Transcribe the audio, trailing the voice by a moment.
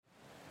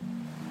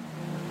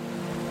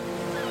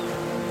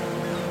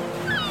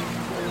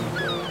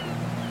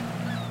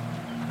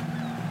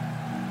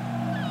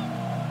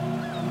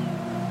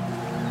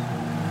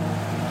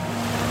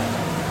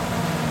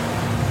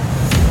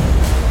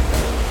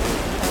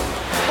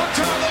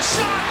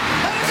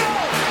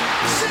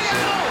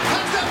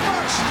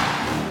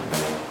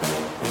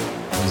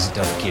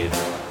stuff, kid.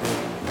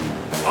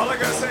 All I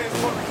gotta say is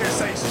fuck the kid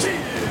says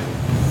cheated.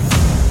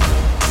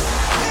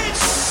 It's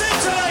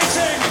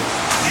scintillating!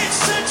 It's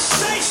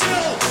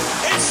sensational!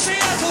 It's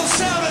Seattle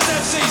Sounders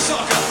FC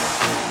Soccer!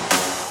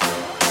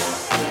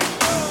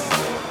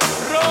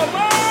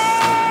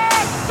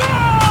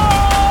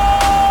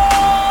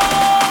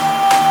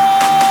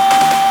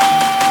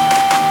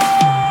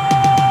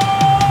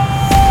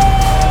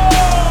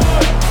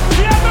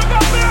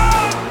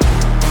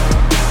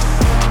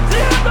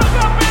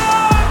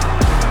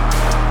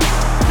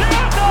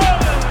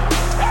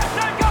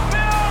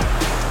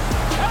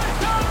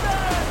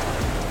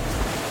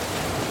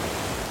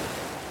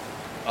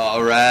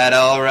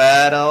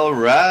 All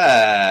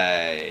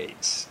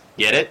right.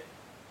 Get it?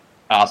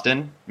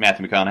 Austin,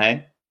 Matthew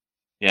McConaughey.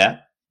 Yeah?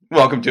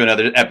 Welcome to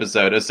another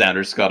episode of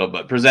Sounders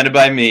Scuttlebutt, presented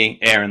by me,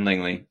 Aaron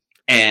Lingley,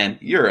 and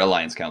your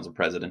Alliance Council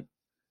President,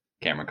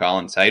 Cameron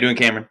Collins. How you doing,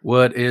 Cameron?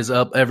 What is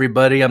up,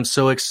 everybody? I'm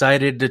so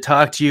excited to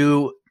talk to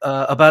you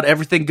about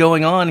everything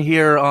going on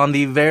here on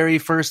the very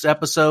first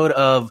episode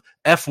of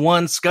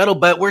F1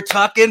 Scuttlebutt. We're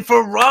talking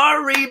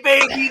Ferrari,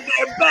 baby.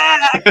 They're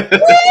back.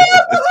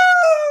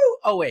 Woo-hoo!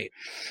 Oh, wait.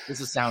 This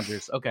is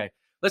Sounders. Okay.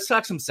 Let's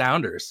talk some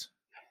Sounders.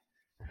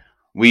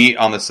 We,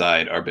 on the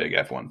side, are big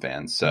F1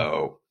 fans,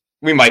 so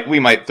we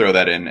might throw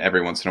that in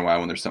every once in a while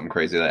when there's something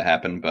crazy that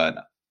happened,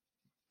 but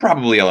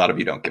probably a lot of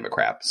you don't give a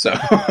crap. So,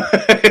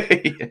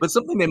 But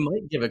something they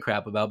might give a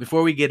crap about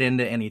before we get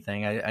into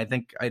anything, I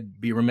think I'd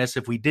be remiss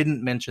if we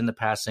didn't mention the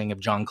passing of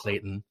John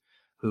Clayton,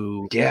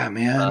 who, yeah,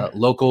 man,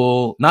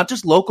 local, not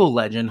just local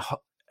legend,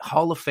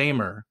 Hall of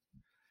Famer.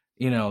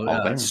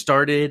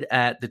 Started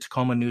at the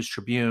Tacoma News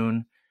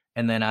Tribune,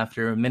 and then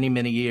after many,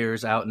 many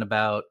years out and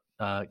about,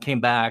 came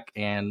back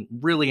and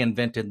really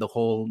invented the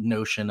whole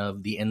notion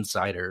of the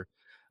insider,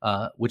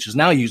 which is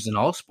now used in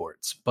all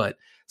sports, but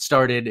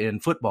started in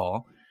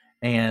football.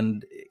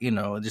 And,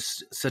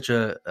 just such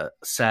a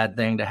sad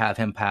thing to have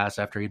him pass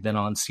after he'd been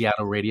on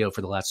Seattle radio for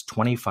the last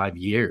 25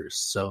 years.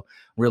 So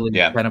really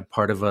kind of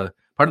part of the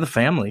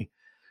family,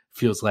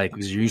 feels like,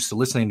 because you're used to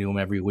listening to him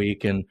every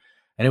week. And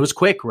it was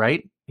quick,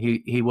 right?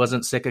 He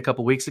wasn't sick a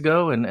couple weeks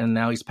ago, and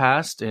now he's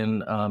passed.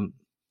 And,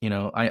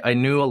 I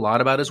knew a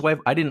lot about his wife.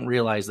 I didn't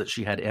realize that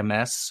she had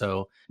MS.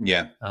 So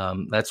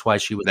that's why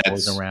she was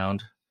always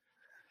around.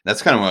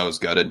 That's kind of why I was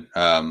gutted,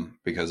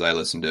 because I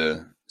listened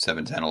to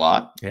 710 a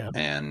lot. Yeah.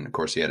 And of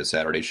course he had a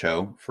Saturday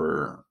show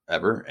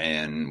forever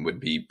and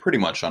would be pretty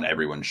much on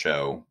everyone's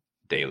show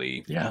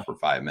daily for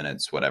 5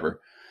 minutes,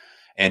 whatever.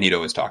 And he'd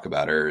always talk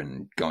about her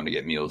and going to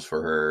get meals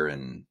for her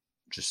and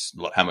just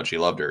how much he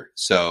loved her.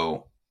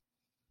 So,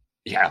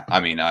 yeah, I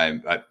mean,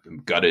 I'm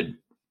gutted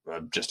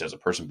just as a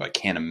person, but I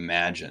can't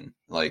imagine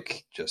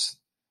just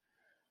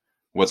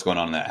what's going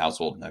on in that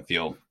household. I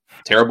feel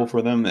terrible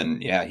for them.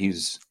 And yeah, he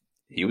was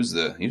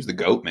the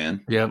GOAT,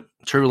 man. Yeah.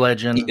 True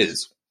legend. He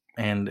is.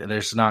 And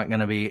there's not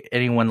going to be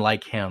anyone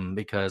like him,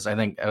 because I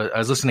think I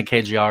was listening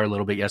to KGR a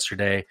little bit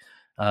yesterday,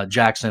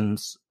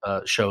 Jackson's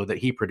show that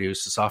he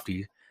produced,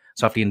 Softy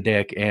and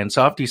Dick. And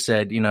Softy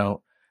said,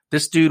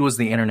 this dude was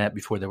the internet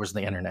before there was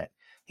the internet.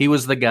 He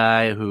was the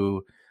guy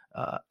who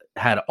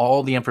had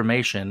all the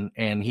information,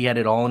 and he had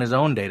it all in his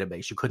own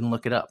database. You couldn't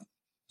look it up.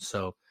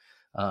 So,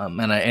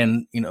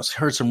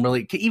 heard some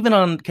really, even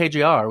on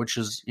KJR, which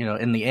is,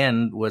 in the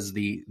end was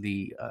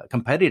the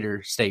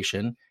competitor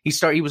station. He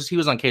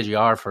was on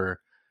KJR for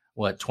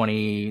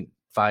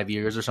 25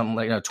 years or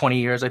something, 20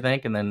 years, I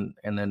think. And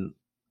then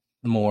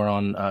more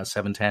on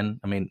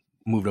 710. I mean,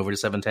 moved over to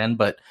 710,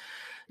 but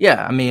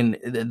yeah, I mean,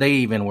 they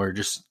even were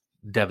just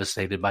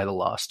devastated by the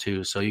loss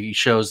too. So he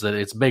shows that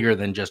it's bigger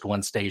than just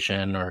one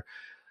station or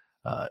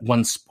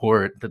one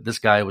sport, that this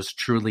guy was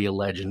truly a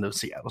legend of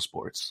Seattle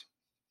sports.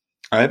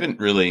 I haven't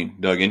really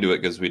dug into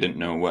it because we didn't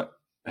know what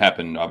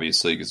happened,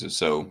 obviously, because it was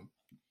so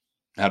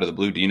out of the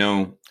blue. Do you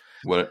know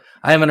what?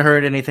 I haven't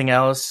heard anything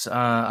else.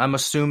 I'm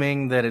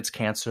assuming that it's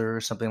cancer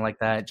or something like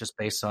that, just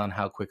based on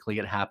how quickly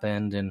it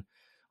happened,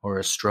 or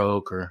a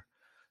stroke or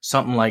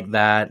something like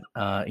that.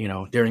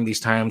 During these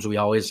times, we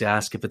always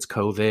ask if it's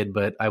COVID,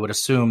 but I would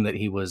assume that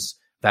he was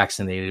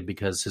vaccinated,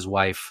 because his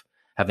wife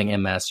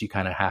having MS, you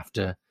kind of have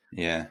to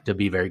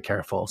be very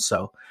careful.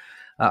 So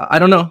I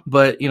don't know,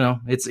 but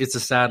it's a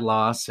sad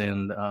loss.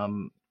 And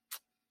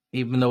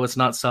even though it's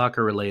not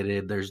soccer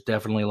related, there's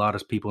definitely a lot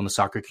of people in the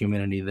soccer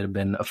community that have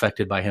been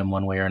affected by him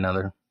one way or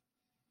another.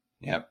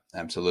 Yep,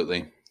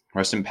 absolutely.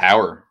 Rest in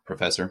power,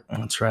 Professor.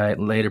 That's right.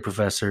 Later,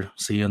 Professor.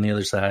 See you on the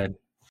other side.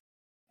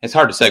 It's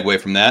hard to segue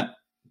from that,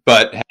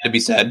 but had to be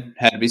said.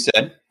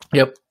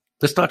 Yep.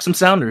 Let's talk some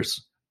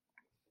Sounders.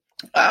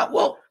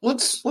 Well,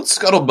 let's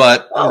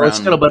scuttlebutt around let's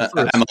scuttlebutt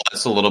first.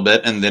 MLS a little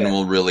bit, and then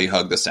we'll really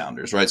hug the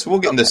Sounders, right? So we'll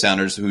get into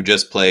Sounders, who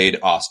just played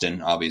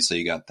Austin. Obviously,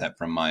 you got that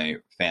from my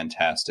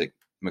fantastic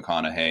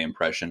McConaughey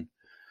impression.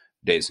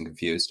 Dazed and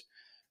Confused.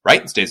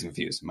 Right? It's Dazed and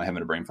Confused. Am I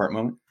having a brain fart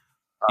moment?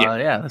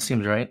 Yeah, that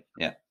seems right.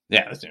 Yeah,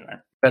 that seems right.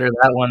 Better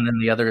that one than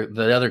the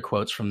other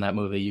quotes from that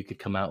movie you could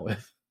come out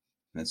with.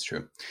 That's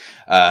true.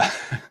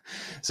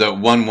 So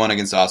 1-1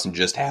 against Austin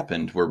just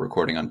happened. We're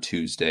recording on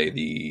Tuesday,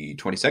 the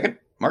 22nd,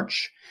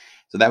 March.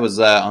 So that was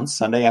on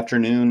Sunday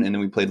afternoon, and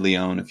then we played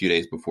Lyon a few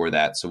days before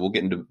that. So we'll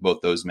get into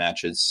both those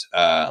matches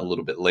a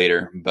little bit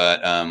later. But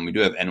we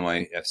do have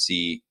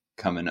NYFC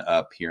coming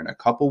up here in a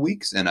couple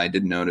weeks, and I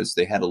did notice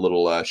they had a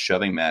little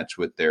shoving match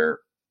with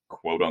their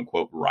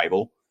quote-unquote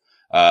rival,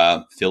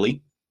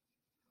 Philly.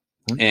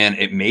 And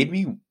it made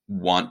me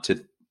want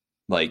to,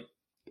 like,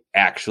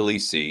 actually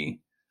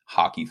see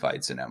hockey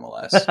fights in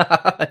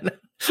MLS.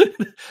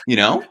 You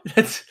know?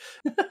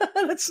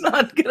 That's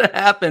not going to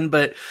happen,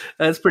 but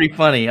that's pretty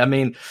funny. I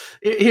mean,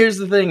 here's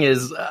the thing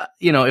is,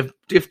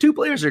 if two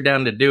players are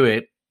down to do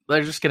it,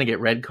 they're just going to get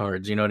red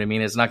cards. You know what I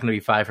mean? It's not going to be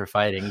 5 for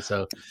fighting.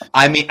 So,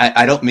 I mean,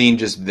 I don't mean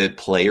just the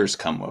players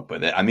come up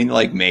with it. I mean,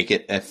 like, make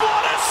it a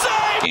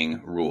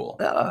f***ing rule.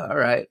 All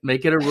right.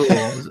 Make it a rule.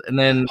 And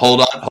then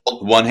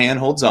one hand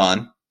holds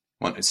on.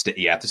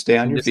 You have to stay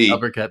on your feet.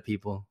 Uppercut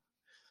people.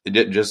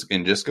 Just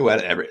go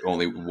at it.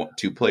 Only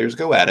two players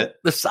go at it.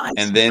 The size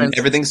and then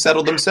everything's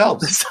settled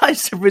themselves. The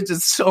size difference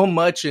is so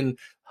much in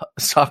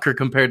soccer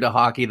compared to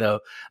hockey, though.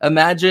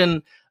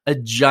 Imagine a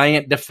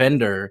giant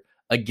defender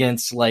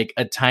against like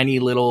a tiny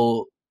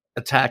little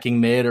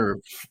attacking mid or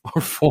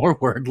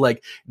forward,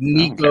 like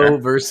Nico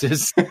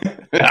versus.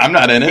 I'm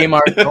not in it.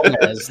 Neymar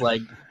Gomez,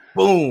 like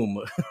boom.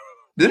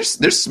 There's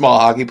small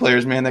hockey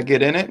players, man, that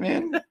get in it,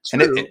 man.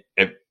 True. And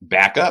it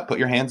back up, put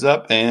your hands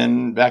up,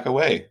 and back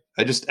away.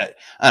 I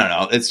don't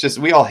know. It's just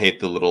we all hate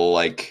the little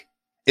like.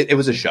 It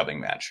was a shoving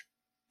match,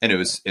 and it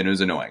was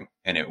annoying,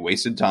 and it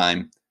wasted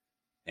time.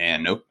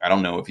 And nope, I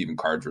don't know if even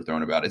cards were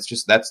thrown about. It's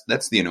just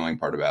that's the annoying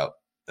part about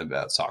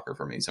soccer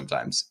for me.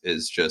 Sometimes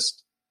is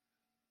just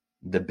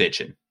the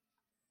bitching.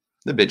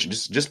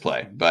 Just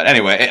play. But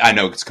anyway, I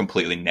know it's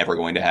completely never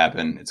going to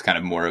happen. It's kind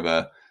of more of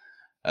a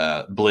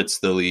Blitz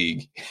the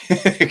League.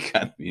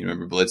 You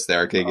remember Blitz the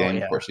arcade game?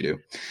 Yeah. Of course you do.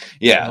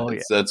 Yeah.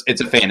 So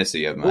it's a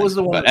fantasy of mine. What was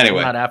the one but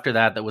anyway, not after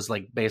that was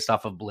like based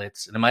off of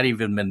Blitz? And it might have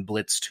even been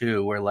Blitz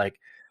 2, where like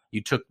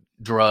you took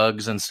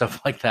drugs and stuff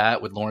like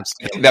that with Lawrence.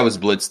 I think that was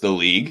Blitz the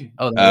League.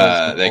 Oh,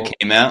 that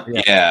came out.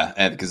 Yeah.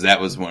 And because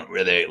that was one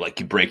where they like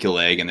you break your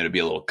leg and there'd be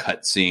a little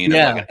cut scene of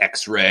like an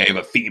X-ray of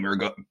a femur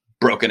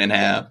broken in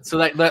half. So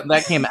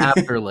that came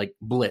after like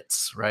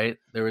Blitz, right?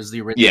 There was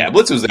the original. Yeah,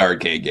 Blitz was the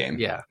arcade game.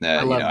 Yeah,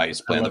 I used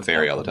to play on the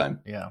ferry all the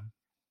time. Yeah.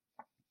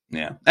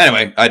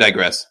 Anyway, I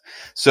digress.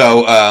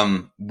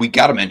 So we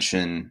got to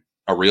mention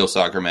a real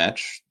soccer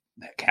match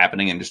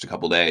happening in just a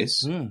couple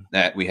days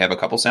that we have a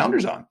couple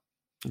Sounders on.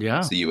 Yeah,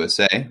 it's the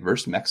USA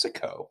versus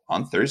Mexico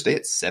on Thursday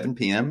at 7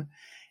 p.m.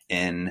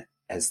 in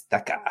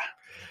Azteca.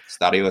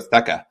 Estadio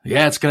Azteca.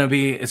 Yeah, it's gonna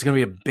be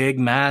a big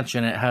match,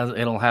 and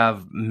it'll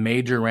have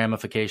major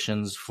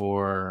ramifications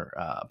for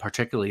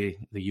particularly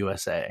the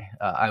USA.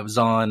 I was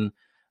on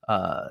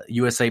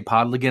USA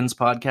Podligans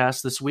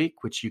podcast this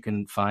week, which you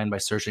can find by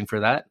searching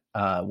for that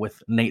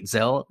with Nate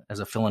Zell as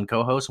a fill-in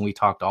co-host, and we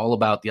talked all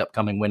about the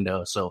upcoming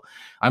window. So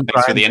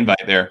thanks for the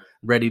invite there.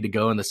 Ready to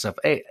go in this stuff.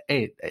 Hey,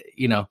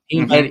 he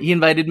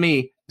invited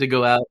me to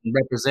go out and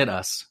represent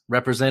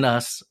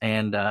us,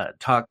 and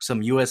talk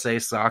some USA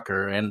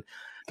soccer. And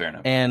fair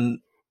enough. And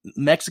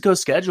Mexico's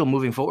schedule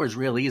moving forward is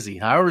real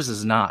easy. Ours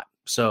is not.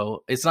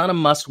 So it's not a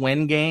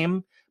must-win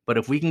game, but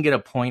if we can get a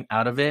point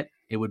out of it,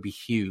 it would be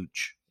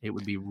huge. It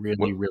would be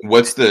really, really.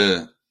 What's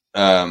the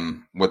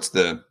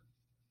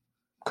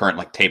current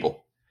like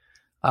table?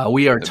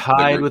 We are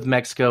tied with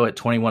Mexico at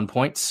 21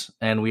 points,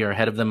 and we are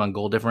ahead of them on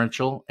goal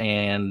differential.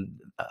 And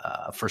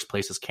first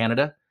place is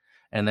Canada,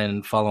 and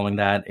then following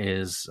that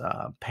is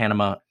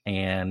Panama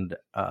and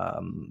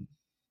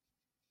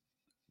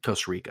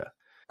Costa Rica.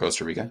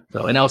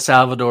 So, and El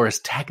Salvador is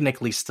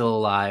technically still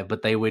alive,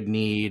 but they would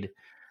need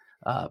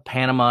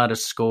Panama to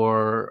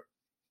score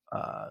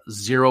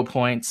 0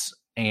 points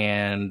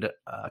and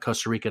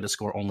Costa Rica to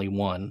score only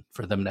 1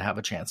 for them to have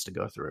a chance to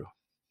go through.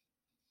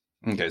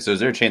 Okay, so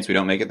is there a chance we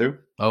don't make it through?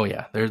 Oh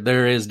yeah,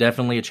 there is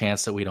definitely a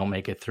chance that we don't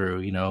make it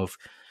through. You know, if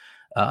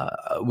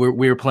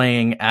we're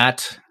playing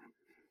at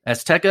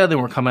Azteca,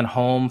 then we're coming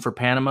home for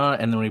Panama,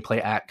 and then we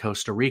play at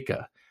Costa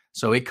Rica.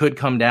 So it could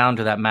come down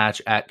to that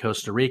match at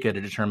Costa Rica to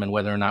determine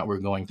whether or not we're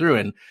going through.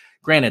 And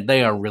granted,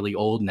 they are really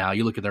old now.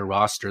 You look at their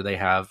roster; they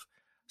have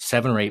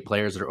 7 or 8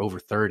 players that are over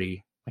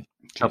 30, like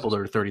a couple that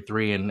are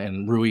 33,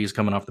 and Rui is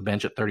coming off the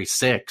bench at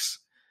 36.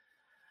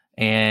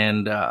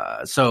 And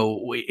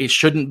so it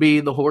shouldn't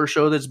be the horror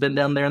show that's been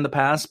down there in the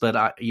past,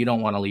 but you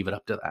don't want to leave it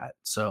up to that.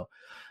 So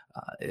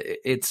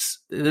it's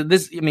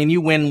this. I mean,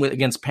 you win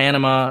against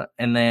Panama,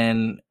 and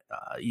then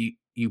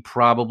you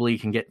probably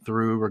can get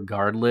through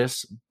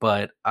regardless.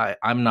 But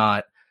I'm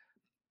not.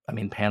 I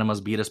mean,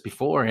 Panama's beat us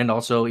before, and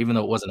also even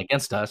though it wasn't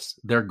against us,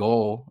 their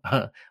goal,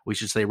 we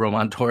should say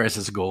Roman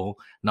Torres' goal,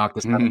 knocked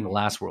us out of the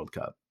last World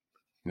Cup.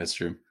 That's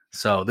true.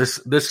 So this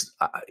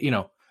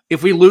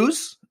if we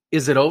lose.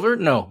 Is it over?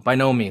 No, by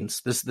no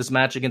means. This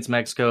match against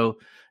Mexico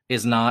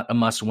is not a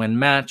must-win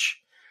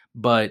match,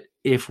 but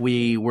if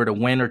we were to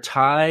win or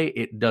tie,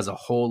 it does a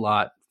whole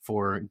lot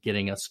for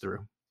getting us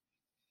through.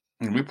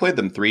 And we played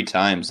them 3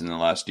 times in the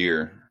last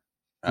year,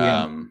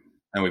 and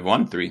we've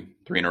won three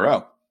in a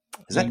row.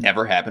 Has that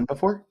ever happened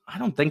before? I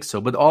don't think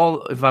so. But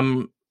if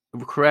I'm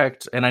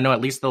Correct. And I know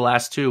at least the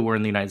last 2 were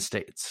in the United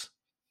States.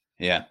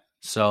 Yeah.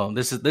 So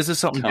this is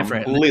something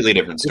different. Completely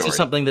different story. This is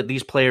something that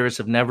these players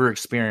have never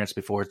experienced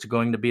before. It's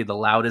going to be the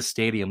loudest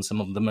stadium some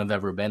of them have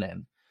ever been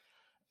in.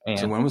 And,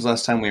 so when was the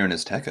last time we were in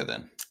Azteca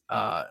then?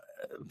 A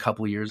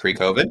couple years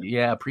pre-COVID.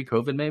 Yeah,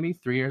 pre-COVID, maybe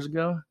 3 years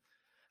ago.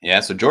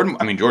 Yeah. So Jordan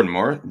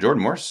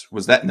Morris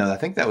was that? No, I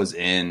think that was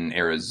in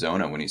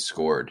Arizona when he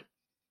scored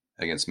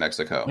against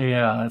Mexico.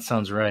 Yeah, that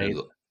sounds right.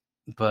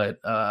 But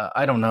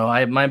I don't know.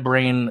 My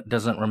brain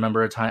doesn't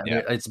remember a time.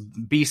 Yeah. It's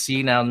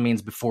BC now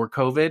means before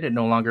COVID. It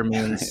no longer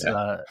means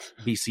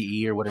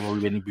BCE or whatever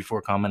we've been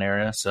before Common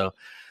Era. So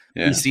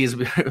BC is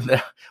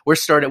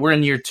we're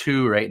in year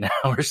 2 right now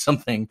or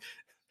something.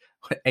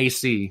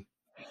 AC.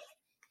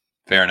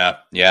 Fair enough.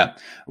 Yeah.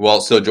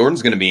 Well, so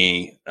Jordan's going to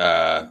be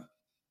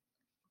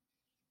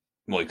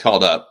he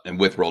called up and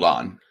with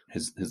Roldan.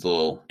 His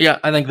little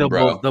I think they'll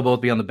both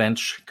be on the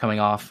bench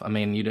coming off. I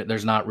mean,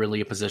 there's not really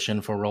a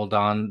position for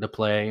Roldan to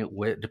play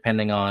with,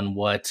 depending on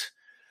what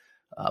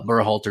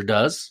Berhalter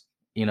does.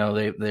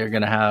 They're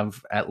going to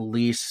have at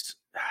least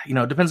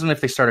it depends on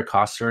if they start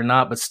Acosta or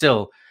not, but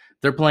still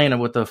they're playing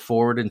with a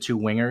forward and 2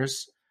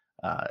 wingers.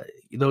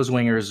 Those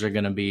wingers are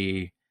going to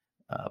be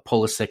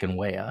Pulisic and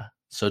Weah.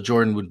 So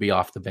Jordan would be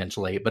off the bench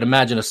late. But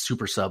imagine a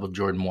super sub of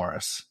Jordan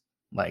Morris,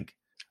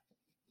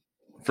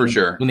 for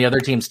sure. When the other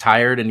team's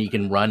tired and he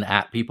can run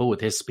at people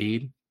with his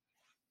speed.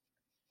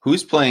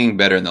 Who's playing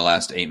better in the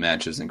last 8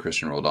 matches than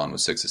Christian Roldan with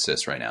 6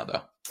 assists right now,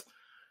 though?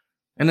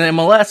 And then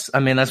MLS,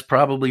 I mean, that's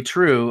probably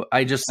true.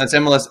 That's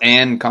MLS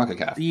and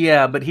CONCACAF.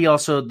 Yeah, but he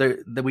also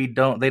they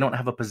don't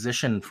have a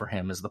position for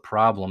him is the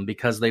problem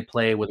because they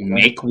play with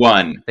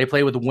one. They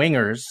play with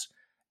wingers,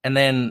 and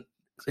then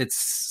it's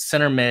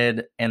center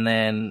mid, and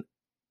then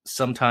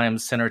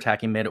sometimes center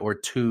attacking mid or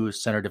 2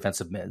 center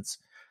defensive mids.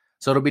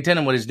 So it'll be 10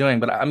 in what he's doing,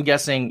 but I'm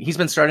guessing he's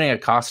been starting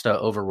Acosta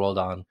over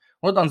Roldan.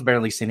 Roldan's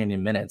barely seen any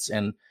minutes,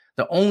 and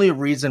the only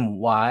reason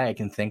why I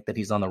can think that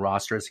he's on the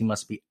roster is he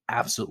must be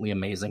absolutely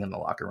amazing in the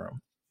locker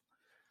room.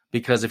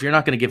 Because if you're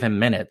not going to give him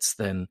minutes,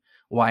 then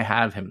why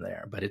have him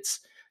there? But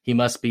he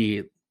must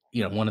be,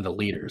 one of the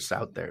leaders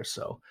out there.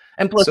 So,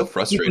 and plus, so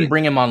frustrating. You can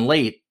bring him on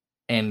late,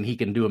 and he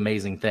can do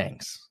amazing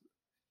things.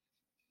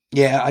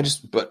 Yeah,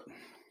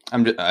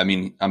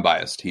 I'm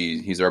biased.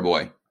 He's our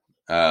boy.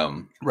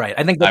 Right.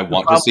 I think I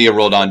want to see a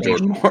Roldan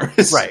Jordan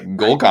Morris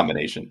goal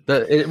combination.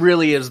 It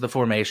really is the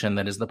formation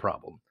that is the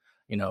problem.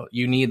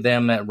 You need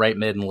them at right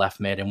mid and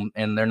left mid,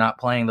 and they're not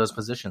playing those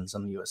positions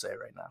in the USA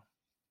right now.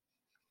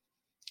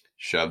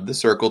 Shove the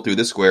circle through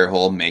the square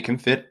hole, make him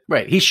fit.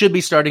 Right. He should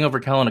be starting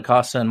over Kellen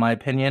Acosta, in my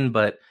opinion,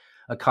 but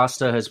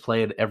Acosta has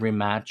played every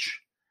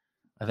match,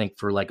 I think,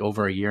 for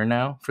over a year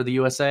now for the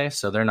USA.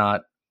 So they're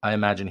not, I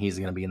imagine he's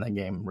going to be in that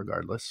game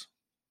regardless.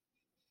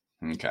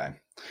 Okay.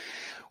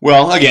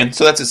 Well, again,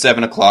 so that's at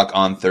 7:00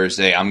 on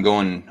Thursday. I'm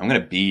going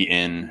to be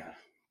in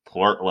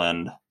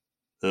Portland,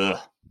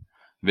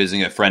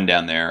 visiting a friend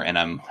down there, and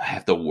I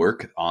have to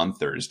work on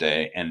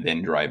Thursday and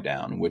then drive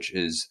down, which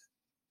is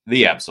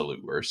the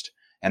absolute worst.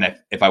 And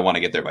if I want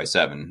to get there by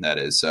 7, that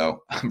is.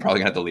 So I'm probably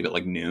going to have to leave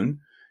at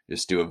noon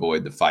just to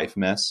avoid the Fife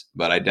mess.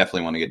 But I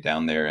definitely want to get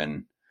down there.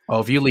 And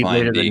if you leave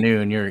later than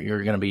noon, you're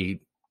going to be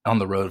on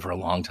the road for a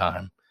long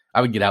time.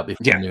 I would get out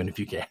before noon if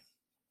you can.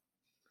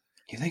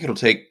 You think it'll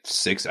take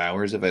 6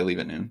 hours if I leave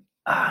at noon?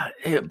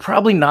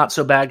 Probably not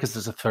so bad because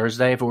it's a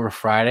Thursday. If it were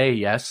Friday,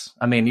 yes.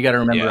 I mean, you got to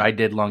remember I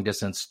did long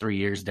distance 3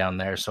 years down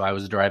there. So I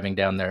was driving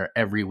down there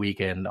every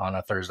weekend on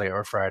a Thursday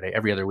or a Friday,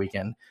 every other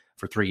weekend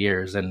for 3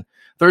 years. And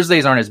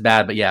Thursdays aren't as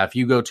bad, but if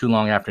you go too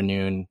long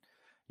afternoon,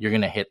 you're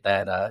going to hit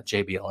that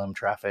JBLM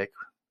traffic.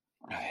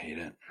 I hate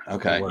it.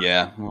 Okay.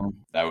 Yeah. Well,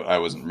 I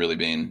wasn't really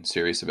being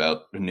serious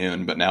about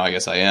noon, but now I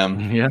guess I am.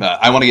 Yeah.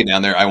 I want to get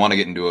down there. I want to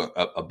get into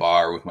a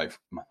bar with my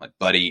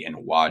buddy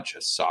and watch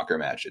a soccer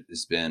match. It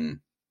has been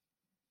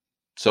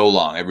so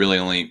long. I've really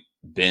only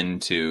been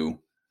to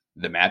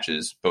the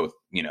matches, both,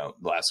 the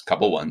last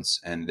couple ones,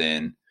 and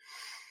then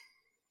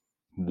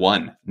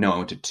one. No, I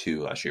went to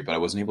 2 last year, but I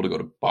wasn't able to go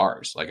to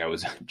bars. I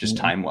was just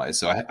time-wise.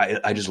 So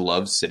I just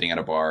love sitting at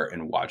a bar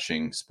and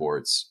watching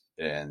sports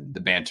and the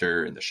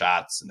banter and the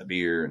shots and the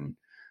beer and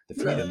the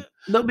freedom.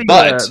 There'll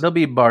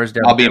be bars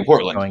down. I'll be in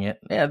Portland showing it.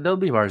 Yeah, there'll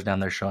be bars down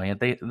there showing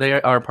it.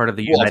 They are part of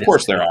the United of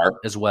course States there are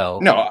as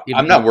well. No,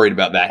 I'm not worried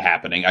about that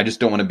happening. I just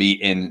don't want to be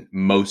in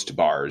most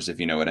bars, if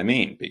you know what I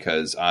mean,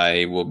 because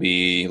I will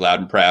be loud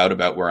and proud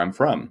about where I'm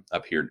from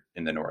up here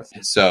in the north.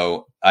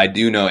 So I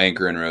do know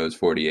Anchor and Rose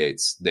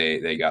 48s.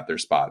 They got their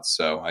spots.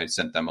 So I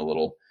sent them a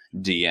little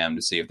DM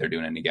to see if they're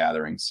doing any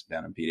gatherings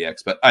down in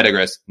PDX. But I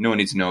digress. No one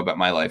needs to know about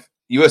my life.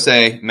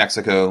 USA,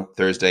 Mexico,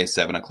 Thursday,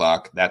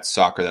 7:00. That's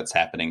soccer that's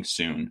happening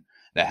soon.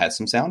 That has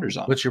some Sounders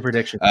on. What's your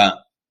prediction?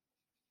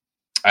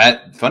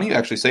 Funny you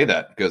actually say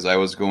that, because I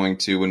was going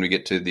to, when we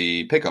get to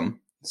the pick'em,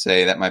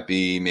 say that might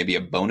be maybe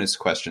a bonus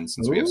question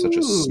since we have such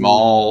a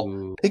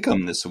small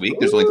pick'em this week.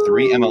 There's only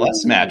 3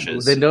 MLS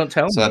matches. Then don't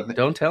tell me.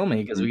 Don't tell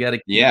me, because we got to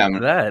keep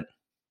that.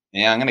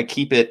 Yeah, I'm going to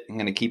keep it. I'm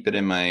going to keep it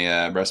in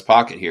my breast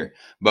pocket here.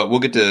 But we'll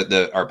get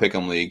to our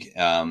pick'em league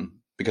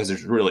because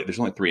there's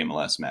only 3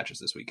 MLS matches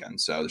this weekend,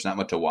 so there's not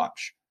much to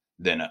watch.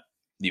 Then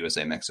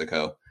USA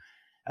Mexico.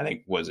 I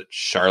think, was it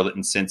Charlotte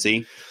and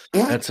Cincy?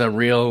 That's a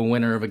real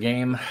winner of a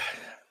game.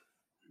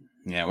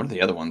 Yeah, what are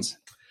the other ones?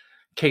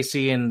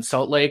 KC and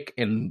Salt Lake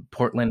and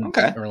Portland,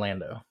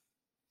 Orlando.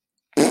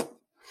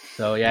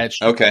 So yeah,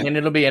 and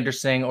it'll be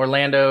interesting.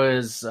 Orlando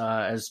is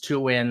has 2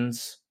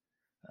 wins,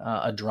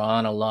 a draw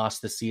and a loss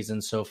this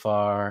season so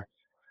far.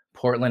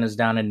 Portland is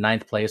down in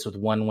 9th place with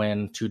 1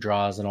 win, 2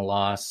 draws, and a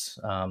loss.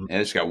 They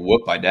just got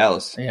whooped by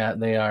Dallas. Yeah,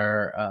 they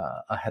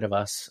are ahead of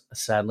us,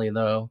 sadly,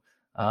 though.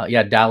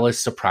 Dallas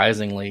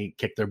surprisingly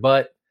kicked their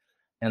butt.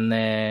 And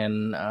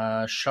then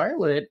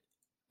Charlotte.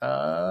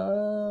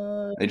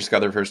 They just got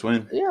their first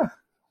win. Yeah,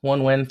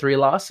 1 win, 3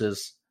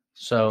 losses.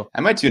 So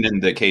I might tune in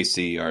the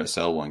KC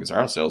RSL one because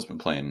RSL's been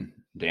playing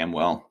damn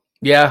well.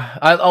 Yeah,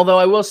 although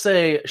I will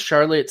say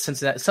Charlotte,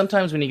 Cincinnati,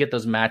 sometimes when you get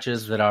those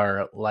matches that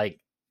are like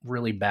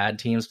really bad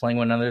teams playing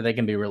one another, they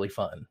can be really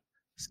fun.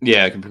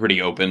 Yeah, it can be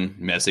pretty open,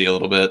 messy a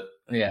little bit.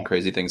 Yeah.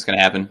 Crazy things can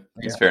happen.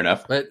 It's fair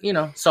enough. But,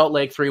 Salt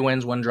Lake, 3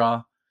 wins, 1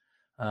 draw.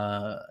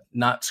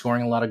 Not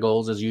scoring a lot of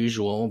goals as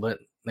usual, but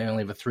they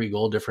only have a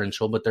 3-goal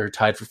differential, but they're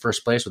tied for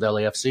first place with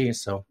LAFC.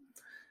 So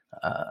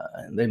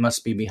they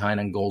must be behind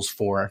on goals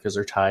for because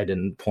they're tied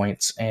in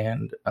points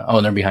and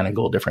they're behind in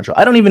goal differential.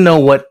 I don't even know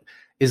what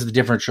is the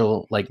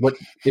differential. Like, what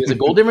is it,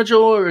 goal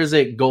differential or is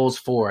it goals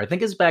for? I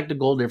think it's back to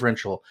goal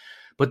differential,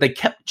 but they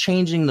kept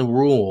changing the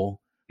rule.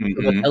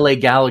 Mm-hmm. LA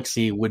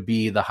Galaxy would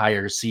be the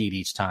higher seed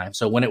each time.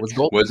 So when it was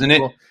goal, wasn't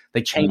it?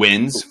 They changed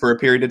wins for a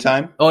period of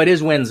time. Oh, it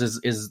is wins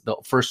is the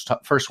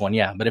first one,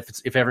 yeah. But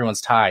if everyone's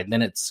tied,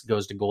 then it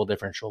goes to goal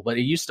differential. But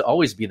it used to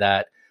always be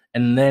that,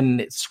 and then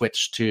it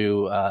switched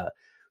to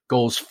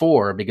goals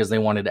for because they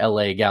wanted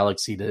LA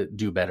Galaxy to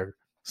do better.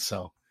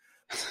 So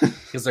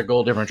because their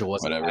goal differential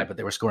wasn't high, but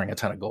they were scoring a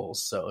ton of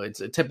goals. So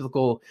it's a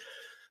typical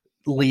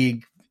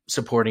league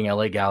supporting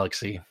LA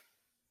Galaxy.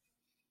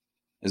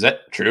 Is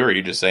that true, or are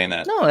you just saying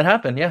that? No, it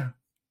happened, yeah.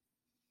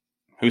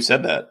 Who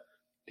said that?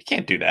 You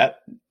can't do that.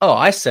 Oh,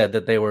 I said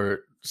that they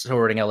were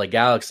supporting LA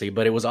Galaxy,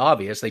 but it was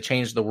obvious. They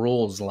changed the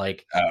rules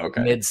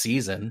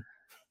mid-season.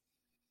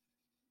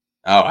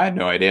 Oh, I had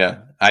no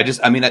idea. That's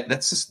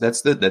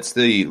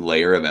the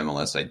layer of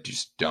MLS I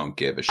just don't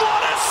give a shit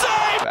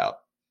about.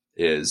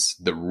 Is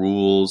the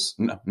rules,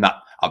 no,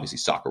 not obviously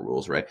soccer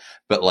rules, right?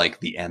 But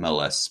like the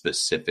MLS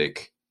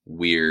specific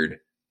weird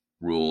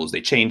rules. They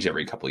change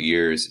every couple of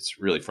years. It's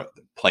really the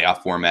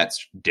playoff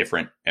format's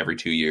different every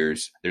 2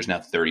 years. There's now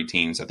 30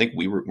 teams. I think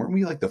weren't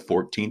we like the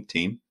 14th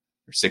team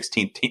or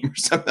 16th team or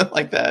something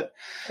like that?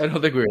 I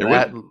don't think we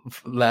were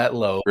that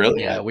low.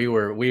 Really? Yeah, we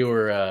were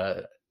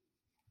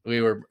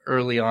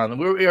early on.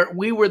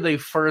 We were the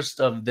first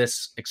of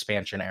this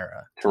expansion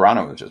era.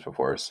 Toronto was just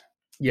before us.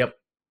 Yep.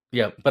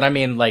 But I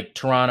mean, like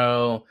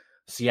Toronto,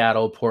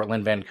 Seattle,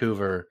 Portland,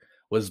 Vancouver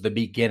was the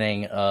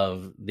beginning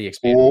of the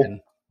expansion.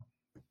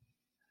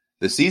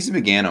 The season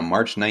began on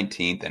March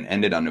 19th and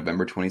ended on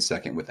November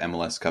 22nd with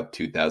MLS Cup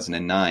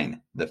 2009.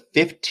 The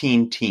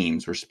 15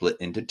 teams were split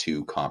into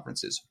 2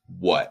 conferences.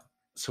 What?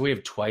 So we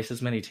have twice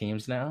as many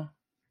teams now?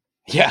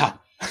 Yeah.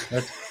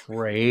 That's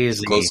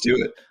crazy. Close to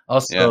it.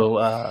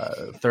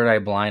 Also, Third Eye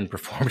Blind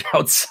performed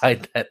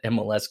outside that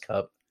MLS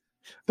Cup.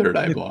 Third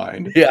Eye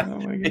Blind. Yeah. Oh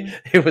my God.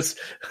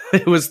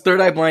 It was Third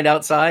Eye Blind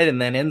outside,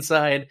 and then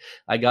inside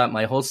I got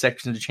my whole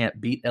section to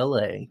chant beat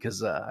LA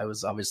because I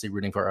was obviously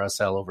rooting for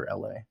RSL over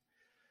LA.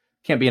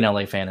 Can't be an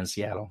LA fan in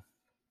Seattle.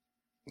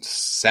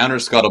 Sounder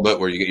scuttlebutt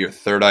where you get your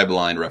Third Eye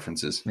Blind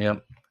references.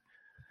 Yep.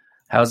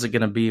 How's it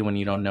going to be when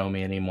you don't know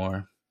me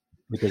anymore?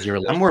 Because you're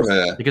I'm more of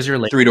a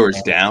 3 doors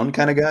down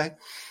kind of guy.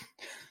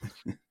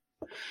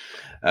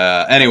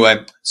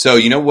 Anyway, so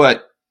you know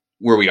what?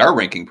 Where we are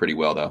ranking pretty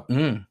well, though.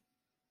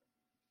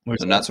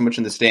 So not so much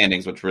in the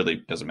standings, which really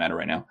doesn't matter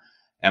right now.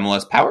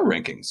 MLS Power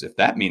Rankings, if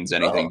that means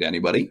anything to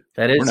anybody.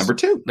 We're number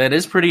 2. That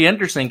is pretty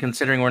interesting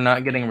considering we're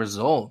not getting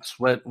results.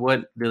 What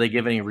do they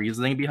give any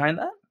reasoning behind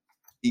that?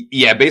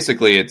 Yeah,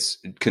 basically it's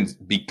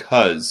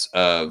because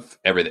of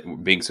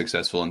everything being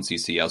successful in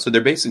CCL. So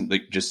they're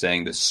basically just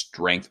saying the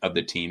strength of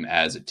the team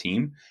as a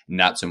team,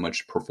 not so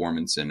much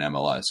performance in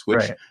MLS,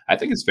 which I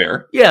think is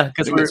fair. Yeah,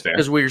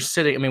 because we're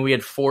sitting. I mean, we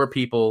had 4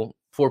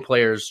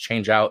 players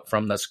change out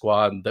from the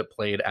squad that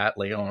played at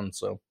Leon.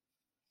 So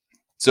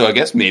I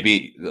guess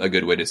maybe a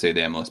good way to say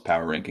the MLS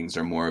Power Rankings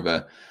are more of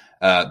a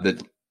the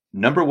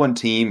number 1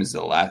 team is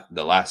the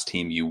last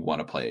team you want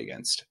to play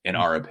against, in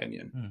our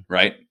opinion,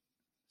 right?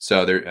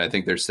 So I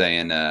think they're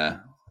saying,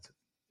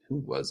 who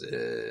was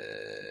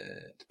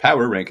it?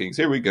 Power Rankings.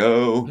 Here we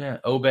go. Yeah,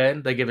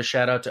 Obed. They give a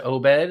shout out to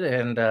Obed,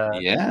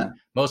 and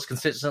most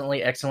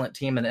consistently excellent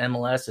team in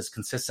MLS is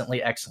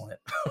consistently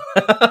excellent.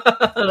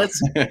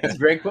 That's a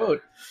great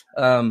quote.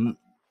 And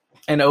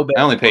Obed,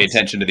 I only pay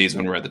attention to these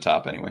when we're at the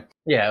top anyway.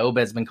 Yeah,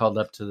 Obed's been called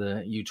up to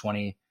the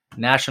U20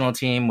 national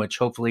team, which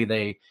hopefully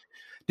they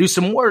do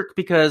some work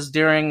because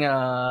during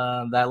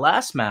that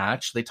last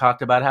match, they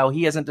talked about how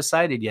he hasn't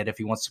decided yet if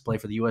he wants to play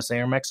for the USA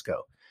or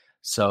Mexico.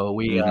 So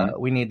we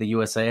need the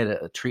USA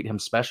to treat him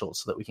special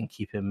so that we can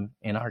keep him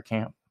in our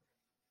camp.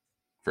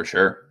 For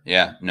sure.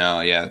 Yeah. No.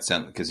 Yeah. It's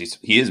because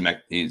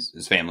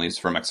his family's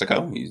from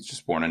Mexico. He's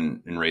just born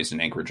and raised in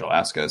Anchorage,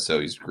 Alaska.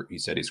 So he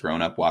said he's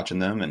grown up watching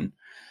them, and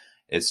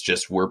it's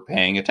just we're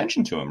paying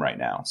attention to him right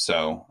now.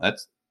 So I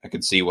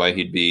could see why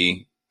he'd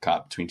be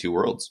caught between two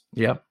worlds.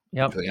 Yep.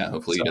 So, yeah.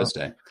 Hopefully he does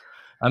stay.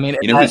 I mean,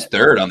 who's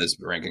third on this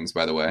rankings,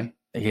 by the way?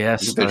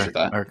 Yes,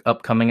 our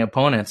upcoming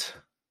opponents.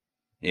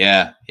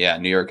 Yeah.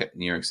 New York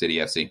City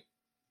FC.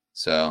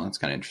 So that's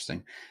kind of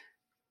interesting.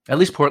 At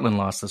least Portland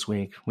lost this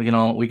week. We can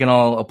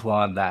all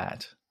applaud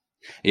that.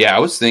 Yeah, I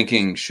was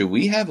thinking, should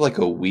we have like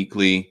a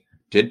weekly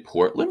 "Did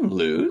Portland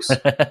lose?"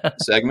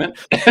 segment?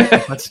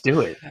 Let's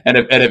do it. And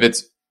if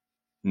it's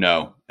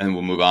no, and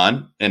we'll move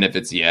on. And if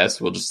it's yes,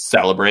 we'll just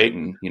celebrate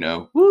and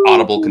Woo!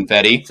 Audible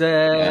confetti.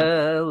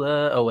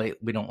 Oh wait,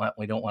 we don't want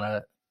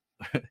to.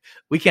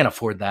 We can't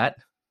afford that.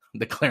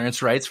 The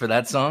clearance rights for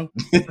that song.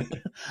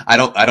 I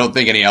don't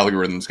think any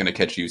algorithm's going to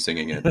catch you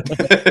singing it.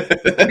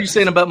 What are you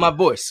saying about my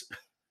voice?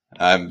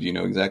 You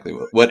know exactly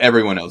what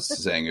everyone else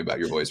is saying about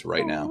your voice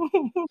right now,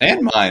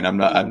 and mine.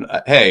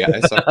 Hey, I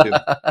suck too.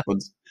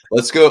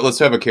 Let's go. Let's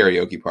have a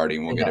karaoke party,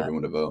 and we'll get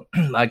everyone to vote.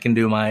 I can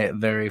do my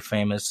very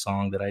famous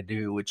song that I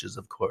do, which is,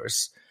 of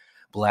course,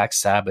 Black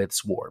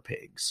Sabbath's "War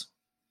Pigs."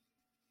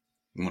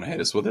 You want to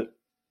hit us with it?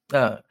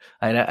 I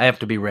have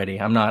to be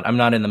ready. I'm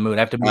not in the mood.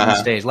 I have to be on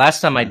stage.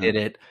 Last time I did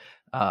it,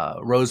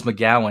 Rose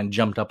McGowan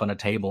jumped up on a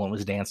table and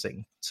was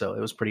dancing, so it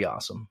was pretty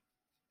awesome.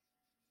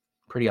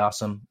 Pretty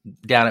awesome.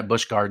 Down at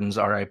Busch Gardens,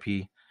 RIP.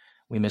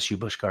 We miss you,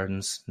 Busch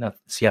Gardens.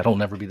 Seattle will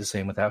never be the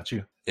same without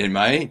you.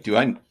 Do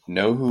I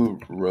know who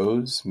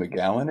Rose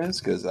McGowan is?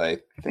 Because I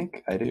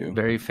think I do.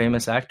 Very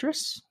famous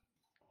actress.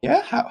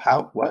 Yeah.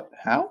 How?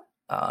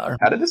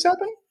 How did this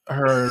happen?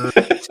 Her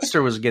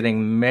sister was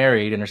getting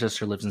married, and her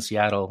sister lives in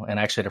Seattle. And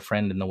I actually had a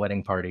friend in the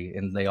wedding party,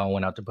 and they all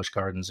went out to Busch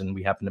Gardens, and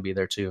we happened to be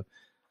there too.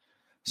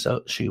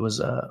 So she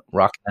was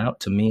rocking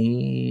out to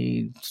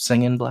me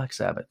singing Black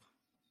Sabbath.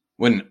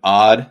 What an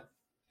odd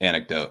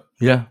anecdote.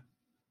 Yeah.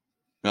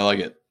 I like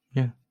it.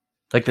 Yeah.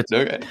 Like that's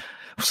okay.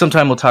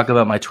 Sometime we'll talk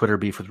about my Twitter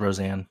beef with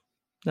Roseanne.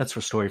 That's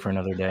a story for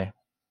another day.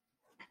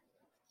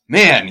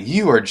 Man,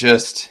 you are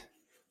just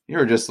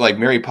like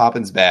Mary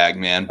Poppins' bag,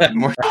 man.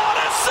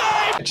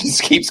 It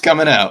just keeps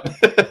coming out.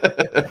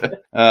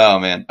 Oh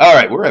man. All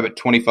right, we're about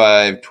 20.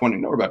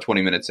 No, we're about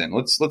 20 minutes in.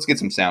 Let's get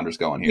some sounders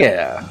going here.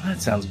 Yeah,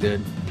 that sounds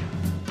good.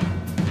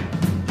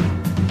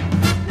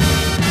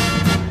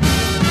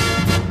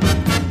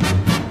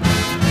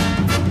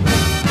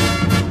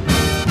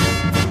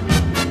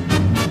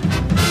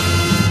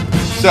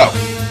 So,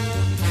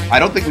 I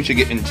don't think we should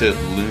get into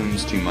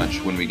looms too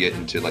much when we get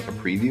into like a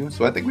preview.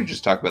 So I think we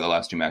just talk about the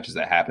last two matches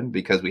that happened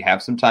because we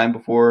have some time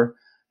before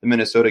the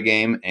Minnesota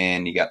game,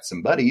 and you got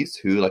some buddies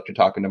who like to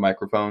talk into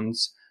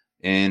microphones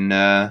in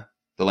the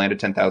land of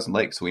 10,000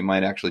 lakes. So we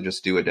might actually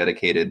just do a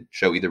dedicated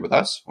show either with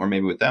us or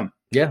maybe with them.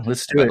 Yeah,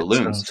 let's do it. The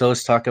looms. So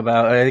let's talk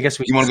about. I guess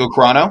you want to go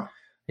chrono?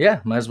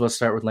 Yeah, might as well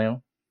start with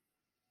Leon.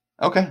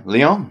 Okay,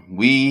 Leon,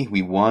 we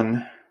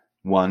won.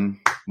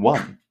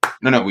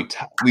 No,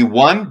 we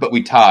won, but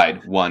we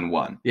tied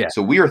 1-1. Yeah.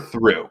 So we are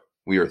through.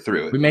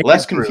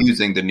 Less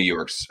confusing than New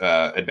York's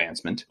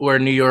advancement. Where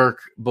New York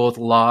both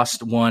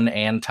lost, won,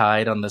 and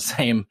tied on the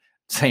same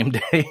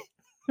day.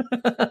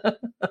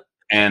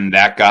 And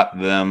that got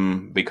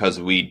them,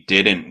 because we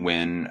didn't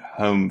win,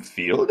 home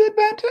field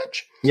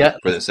advantage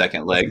for the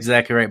second leg.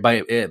 Exactly right.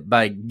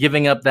 By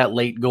giving up that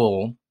late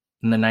goal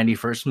in the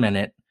 91st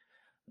minute,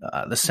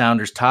 the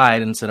Sounders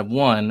tied instead of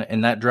won,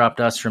 and that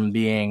dropped us from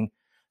being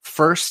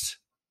first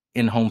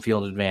in home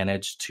field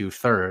advantage to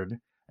third.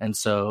 And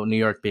so New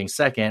York being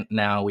second,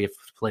 now we have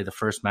to play the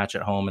first match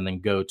at home and then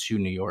go to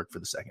New York for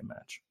the second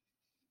match.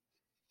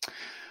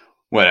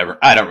 Whatever.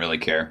 I don't really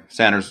care.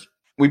 Sounders,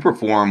 we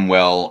perform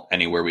well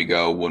anywhere we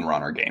go when we're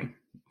on our game.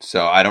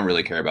 So I don't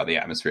really care about the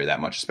atmosphere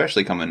that much,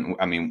 especially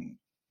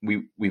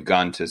we've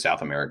gone to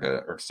South North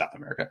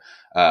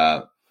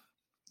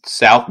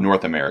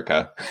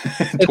America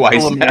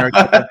twice.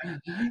 America.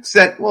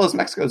 Is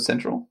Mexico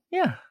central?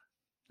 Yeah.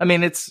 I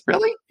mean, it's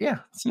really, yeah.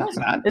 It's not.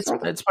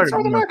 It's part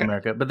of North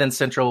America, but then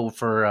Central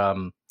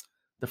for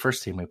the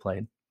first team we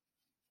played.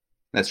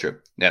 That's true.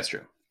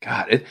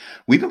 God,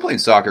 we've been playing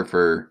soccer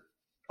for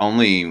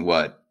only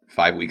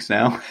 5 weeks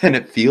now, and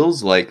it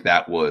feels like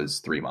that was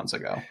 3 months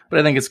ago. But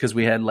I think it's because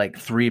we had like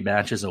 3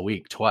 matches a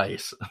week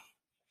twice.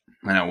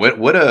 I know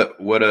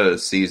what a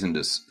season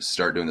to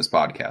start doing this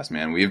podcast,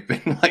 man. We've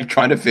been like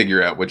trying to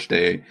figure out which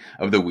day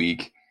of the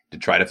week to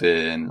try to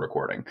fit in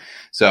recording.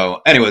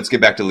 So anyway, let's get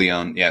back to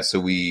Leon. Yeah, so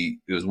it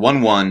was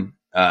 1-1.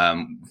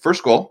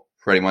 First goal,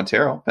 Freddie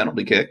Montero,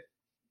 penalty kick.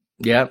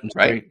 Yeah,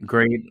 right.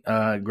 Great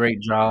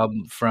job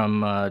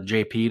from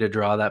JP to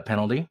draw that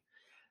penalty.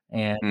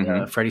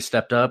 And Freddie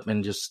stepped up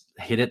and just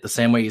hit it the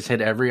same way he's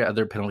hit every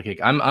other penalty kick.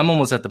 I'm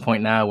almost at the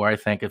point now where I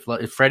think if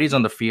Freddie's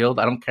on the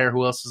field, I don't care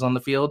who else is on the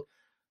field,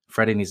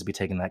 Freddie needs to be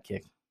taking that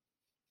kick.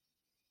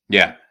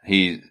 Yeah,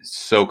 he's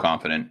so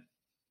confident.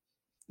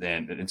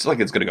 And it's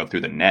like it's going to go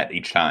through the net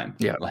each time.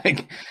 Yeah.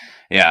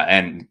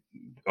 And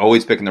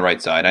always picking the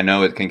right side. I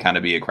know it can kind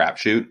of be a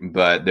crapshoot,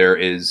 but there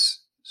is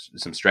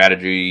some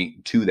strategy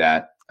to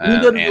that, Didn't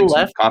he go to the and some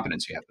left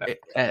confidence you have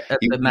that. at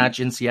the match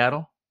in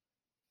Seattle?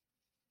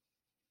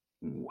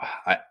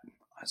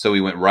 So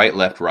we went right,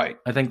 left, right.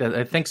 I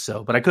think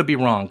so, but I could be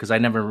wrong because I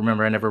never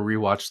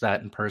rewatched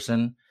that in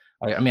person.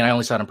 I mean, I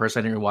only saw it in person.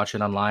 I didn't rewatch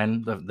it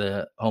online,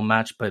 the home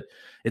match, but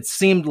it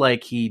seemed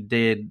like he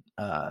did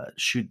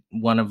shoot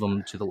one of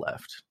them to the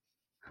left.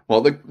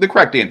 Well, the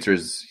correct answer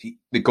is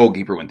the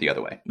goalkeeper went the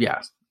other way.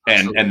 Yeah.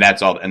 And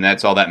that's all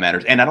that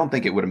matters. And I don't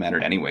think it would have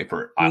mattered anyway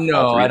for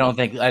no, I don't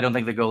think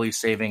the goalie's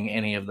saving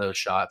any of those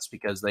shots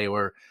because they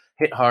were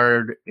hit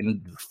hard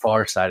in the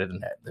far side of the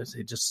net.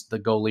 The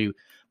goalie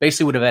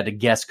basically would have had to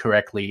guess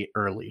correctly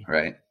early.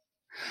 Right.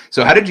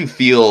 So how did you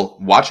feel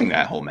watching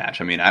that whole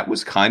match? I mean, that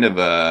was kind of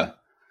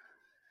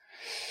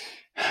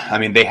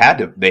they had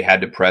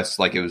to press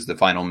like it was the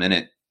final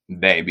minute.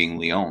 They being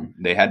Lyon,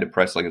 they had to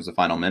press like it was the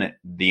final minute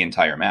the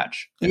entire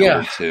match in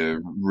order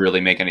to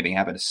really make anything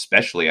happen,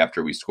 especially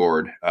after we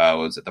scored.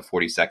 Was it the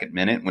 42nd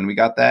minute when we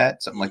got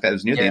that? Something like that. It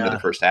was near the end of the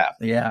first half.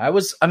 Yeah,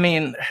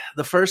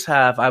 the first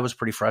half, I was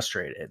pretty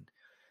frustrated.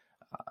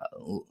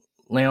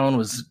 Lyon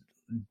was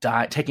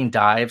taking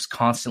dives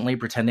constantly,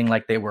 pretending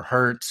like they were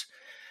hurt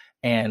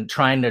and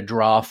trying to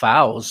draw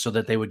fouls so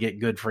that they would get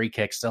good free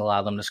kicks to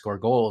allow them to score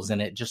goals.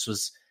 And it just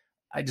was,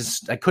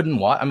 I couldn't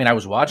watch. I mean, I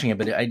was watching it,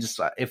 but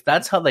if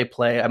that's how they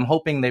play, I'm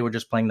hoping they were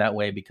just playing that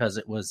way because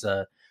it was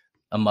a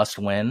must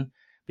win,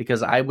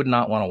 because I would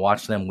not want to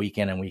watch them week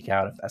in and week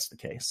out if that's the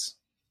case.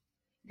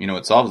 You know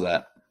what solves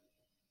that?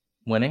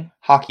 Winning?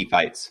 Hockey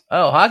fights.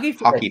 Oh, hockey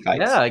fights.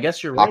 Yeah, I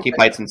guess you're right. Hockey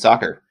fights in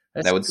soccer.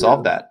 That would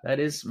solve that. That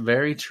is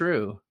very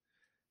true.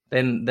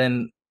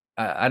 Then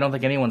I don't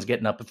think anyone's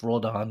getting up if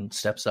Roldan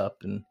steps up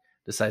and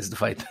decides to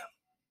fight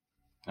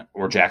them.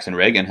 Or Jackson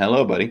Reagan.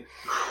 Hello, buddy.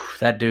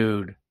 That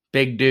dude.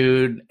 Big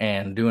dude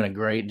and doing a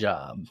great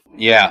job.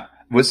 Yeah.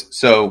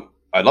 So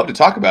I'd love to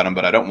talk about him,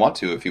 but I don't want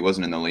to if he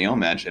wasn't in the Lyon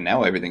match, and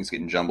now everything's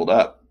getting jumbled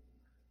up.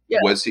 Yeah.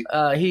 Was he?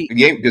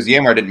 Because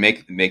Yeimar didn't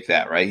make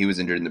that, right? He was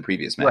injured in the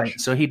previous match.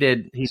 Right. So he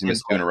did. He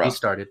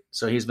started.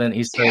 So he's played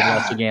the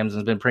last 2 games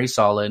and has been pretty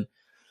solid.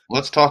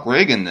 Let's talk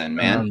Reagan then,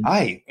 man.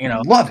 I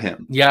love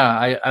him.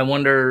 Yeah. I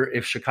wonder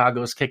if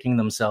Chicago's kicking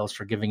themselves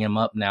for giving him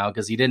up now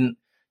because he didn't.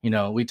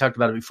 We talked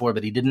about it before,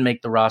 but he didn't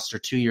make the roster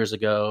 2 years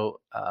ago.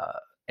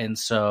 And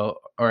so,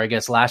 or I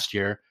guess last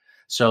year.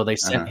 So they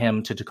sent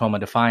him to Tacoma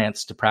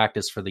Defiance to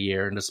practice for the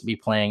year and just be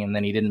playing. And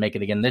then he didn't make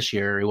it again this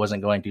year. He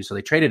wasn't going to. So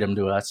they traded him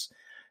to us.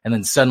 And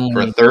then suddenly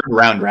for a 3rd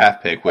round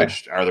draft pick,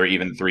 which are there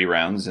even 3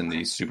 rounds in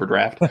the super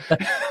draft?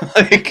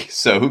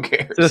 So who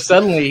cares? So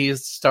suddenly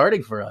he's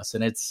starting for us.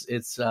 And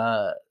it's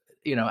out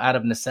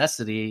of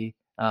necessity.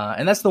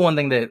 And that's the one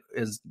thing that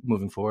is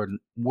moving forward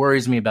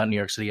worries me about New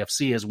York City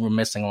FC is we're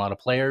missing a lot of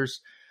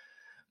players.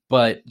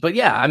 But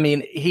yeah, I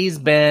mean, he's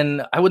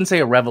been, I wouldn't say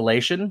a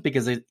revelation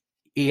because it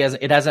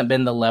hasn't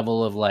been the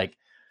level of like,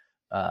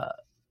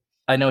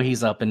 I know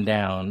he's up and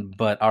down,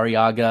 but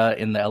Arriaga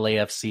in the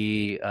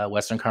LAFC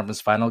Western Conference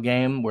final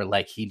game where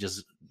like he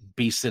just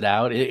beasts it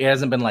out. It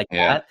hasn't been like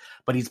that,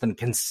 but he's been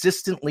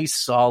consistently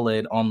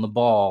solid on the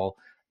ball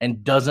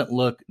and doesn't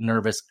look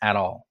nervous at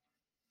all.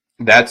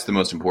 That's the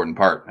most important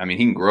part. I mean,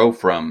 he can grow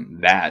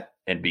from that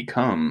and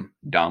become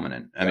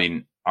dominant. I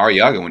mean,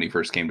 Arriaga, when he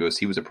first came to us,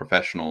 he was a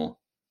professional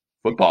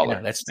footballer.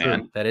 Yeah, that's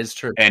true. That is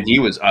true. And he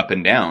was up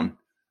and down.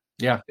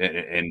 Yeah.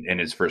 In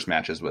his first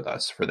matches with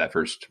us for that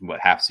first,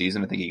 half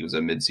season? I think he was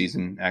a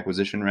mid-season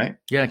acquisition, right?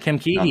 Yeah, Kim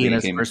Keehee in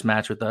his first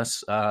match with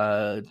us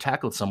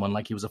tackled someone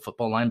like he was a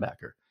football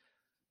linebacker.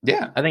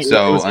 Yeah. I think it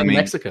was in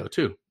Mexico,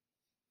 too,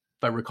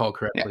 if I recall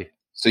correctly. Yeah.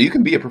 So you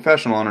can be a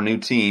professional on a new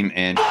team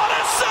and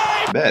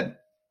bed.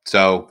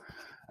 So,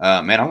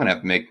 man, I'm going to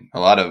have to make a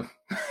lot of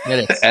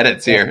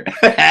edits here.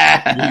 You've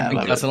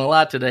been cussing a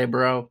lot today,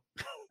 bro.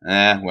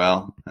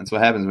 Well, that's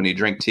what happens when you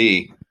drink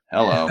tea.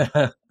 Hello.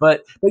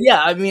 but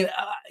yeah, I mean,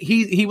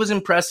 he was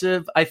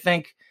impressive. I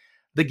think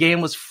the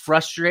game was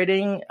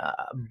frustrating,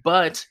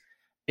 but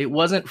it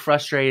wasn't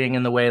frustrating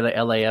in the way the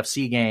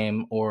LAFC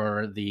game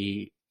or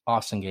the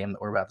Austin game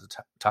that we're about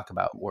to talk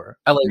about were.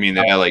 You mean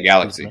the LA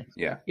Galaxy?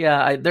 Yeah.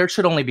 Yeah, there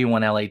should only be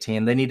one LA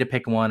team. They need to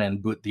pick one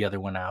and boot the other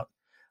one out.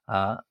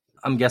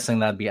 I'm guessing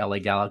that'd be LA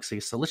Galaxy.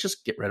 So let's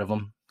just get rid of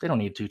them. They don't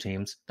need 2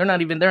 teams.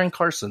 They're in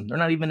Carson. They're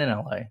not even in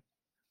LA.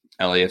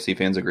 LAFC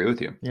fans agree with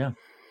you. Yeah.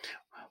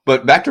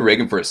 But back to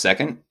Reagan for a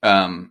second.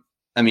 I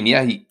mean,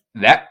 yeah,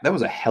 that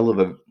was a hell of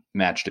a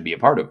match to be a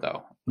part of,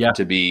 though. Yeah.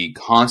 To be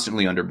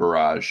constantly under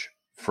barrage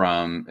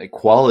from a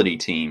quality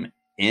team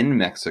in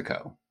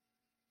Mexico.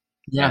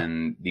 Yeah.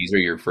 And these are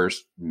your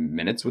first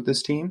minutes with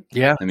this team.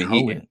 Yeah. I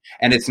mean,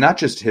 and it's not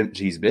just him.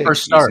 He's big.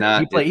 First start.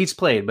 He's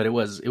played, but it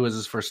was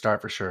his first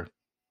start for sure.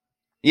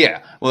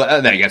 Yeah.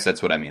 Well, I guess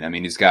that's what I mean. I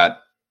mean, he's got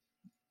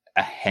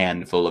a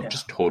handful of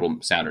just total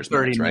Sounders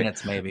 30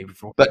 minutes, right? Maybe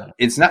before. But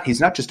he's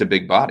not just a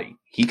big body.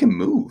 He can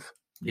move.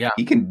 Yeah.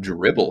 He can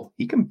dribble.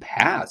 He can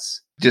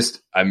pass.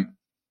 I'm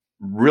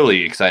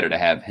really excited to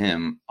have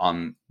him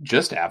on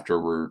just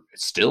after we're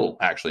still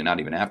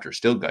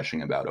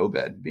gushing about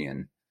Obed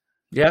being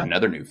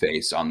another new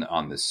face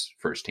on this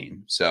first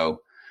team.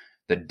 So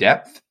the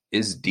depth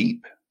is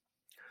deep.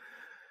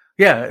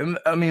 Yeah,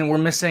 I mean, we're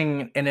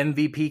missing an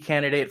MVP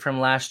candidate from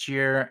last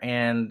year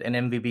and an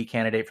MVP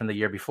candidate from the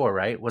year before,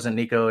 right? Wasn't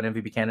Nico an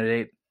MVP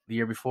candidate the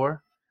year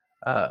before?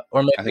 Or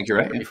maybe I think you're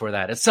right. before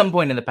that. At some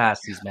point in the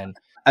past, he's been.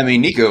 I mean,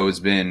 Nico has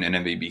been an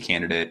MVP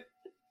candidate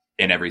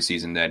in every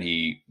season that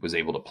he was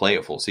able to play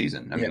a full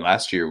season. I mean,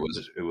 last year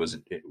was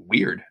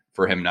weird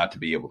for him not to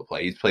be able to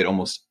play. He's played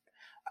almost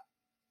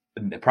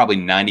probably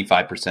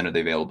 95% of the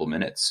available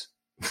minutes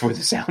for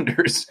the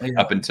Sounders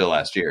up until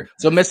last year.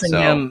 So missing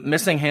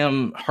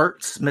him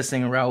hurts,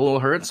 missing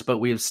Raul hurts, but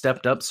we've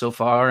stepped up so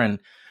far and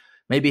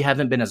maybe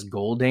haven't been as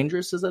goal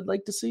dangerous as I'd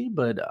like to see,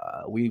 but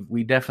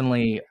we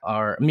definitely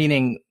are,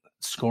 meaning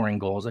scoring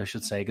goals, I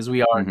should say, because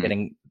we are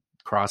getting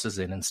crosses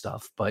in and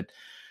stuff, but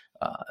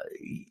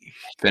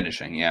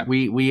finishing, yeah.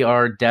 We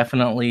are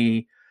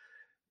definitely,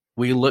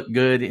 we look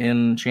good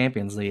in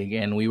Champions League,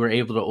 and we were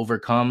able to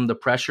overcome the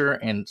pressure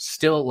and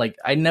still, like,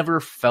 I never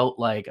felt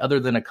like, other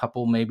than a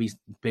couple maybe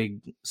big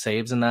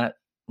saves in that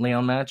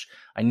Lyon match,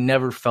 I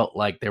never felt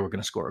like they were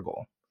going to score a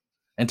goal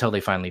until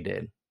they finally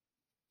did.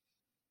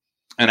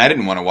 And I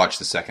didn't want to watch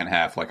the second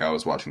half like I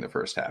was watching the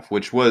first half,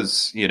 which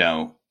was,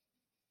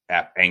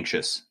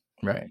 anxious.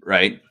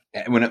 Right.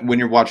 When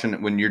you're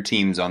watching, when your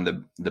team's on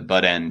the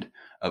butt end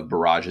of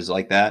barrages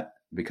like that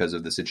because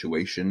of the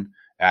situation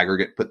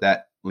Aggregate put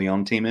that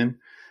Lyon team in,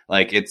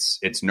 like it's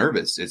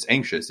nervous, it's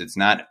anxious, it's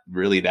not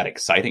really that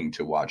exciting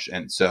to watch.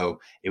 And so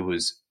it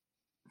was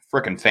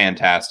freaking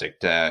fantastic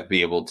to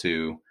be able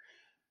to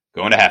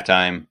go into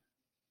halftime.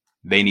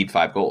 They need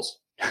 5 goals.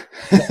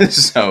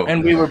 So,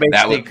 and we were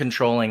basically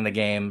controlling the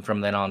game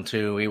from then on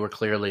too. We were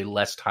clearly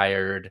less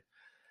tired.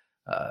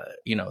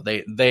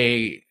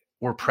 They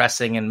were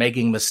pressing and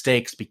making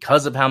mistakes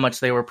because of how much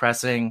they were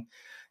pressing.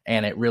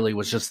 And it really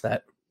was just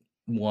that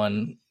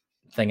one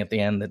thing at the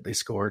end that they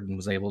scored and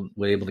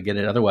were able to get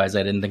it. Otherwise,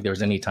 I didn't think there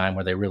was any time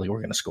where they really were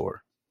going to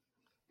score.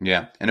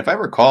 Yeah. And if I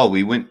recall,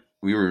 we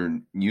were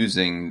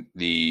using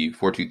the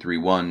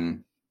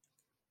 4-2-3-1,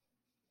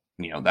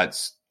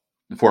 that's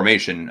the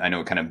formation. I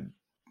know it kind of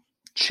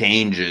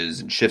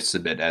changes and shifts a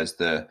bit as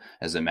the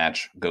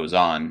match goes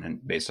on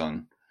and based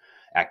on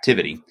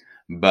activity.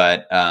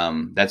 But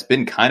that's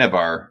been kind of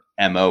our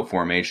MO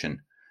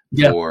formation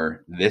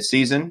for this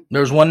season.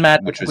 There was one match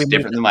which was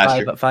different than last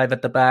year. 5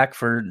 at the back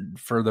for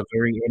the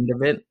very end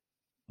of it.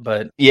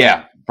 But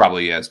yeah,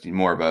 probably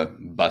more of a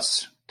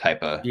bus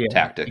type of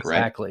tactic, exactly. Right?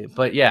 Exactly.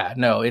 But yeah,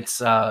 no,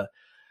 it's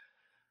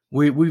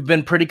we've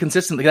been pretty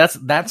consistent. That's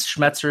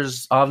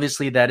Schmetzer's,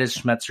 obviously that is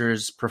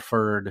Schmetzer's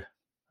preferred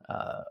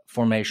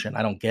formation.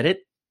 I don't get it.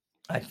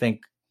 I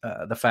think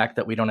the fact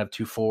that we don't have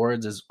 2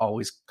 forwards is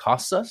always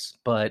costs us,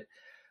 but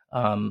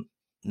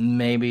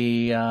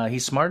maybe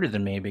he's smarter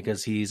than me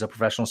because he's a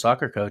professional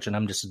soccer coach and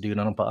I'm just a dude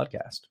on a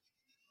podcast.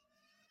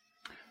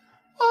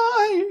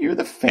 You're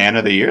the fan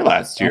of the year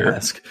last year.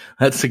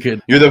 That's a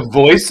good. You're the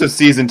voice of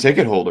season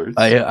ticket holders.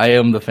 I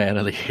am the fan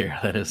of the year.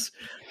 That is.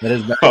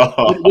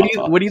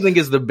 What do you think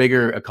is the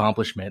bigger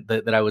accomplishment?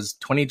 That I was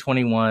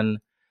 2021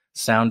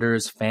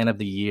 Sounders fan of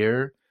the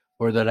year,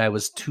 or that I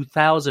was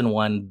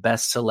 2001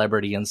 best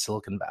celebrity in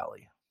Silicon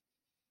Valley?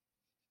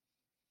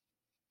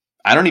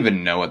 I don't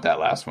even know what that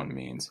last one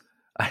means.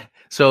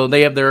 So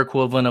they have their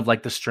equivalent of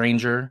like The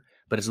Stranger,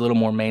 but it's a little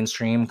more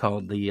mainstream,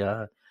 called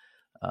the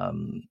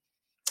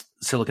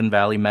Silicon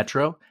Valley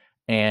Metro.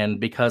 And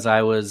because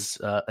I was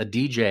a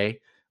DJ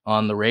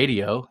on the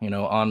radio,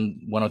 on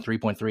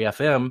 103.3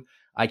 FM,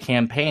 I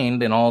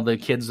campaigned, and all the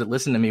kids that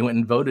listened to me went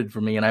and voted for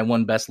me, and I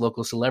won Best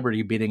Local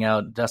Celebrity, beating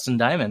out Dustin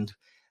Diamond.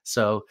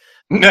 So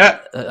okay,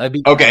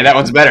 that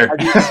one's better.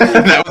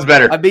 That one's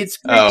better. I beat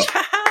Screech.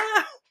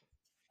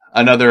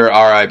 Another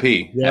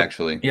RIP,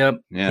 actually. Yep.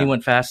 Yeah. He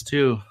went fast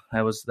too.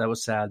 That was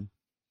sad.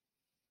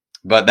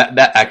 But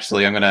that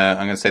actually, I'm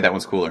gonna say that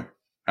one's cooler.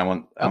 I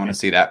want to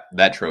see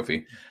that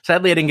trophy.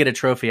 Sadly, I didn't get a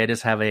trophy. I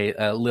just have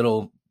a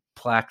little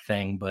plaque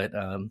thing, but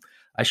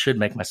I should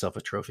make myself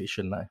a trophy,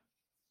 shouldn't I?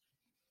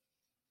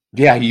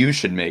 Yeah, you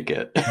should make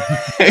it.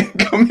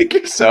 Go make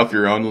yourself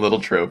your own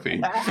little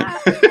trophy.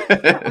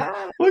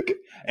 Look,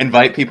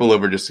 invite people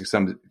over just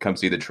to come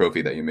see the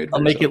trophy that you made.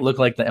 I'll make it look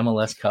like the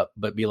MLS Cup,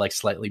 but be like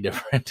slightly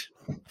different.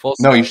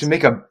 No, you should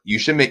you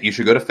should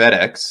go to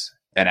FedEx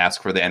and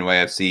ask for the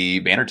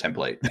NYFC banner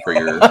template for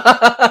your.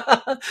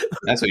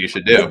 That's what you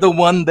should do. The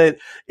one that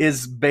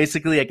is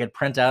basically I could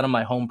print out on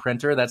my home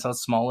printer. That's how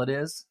small it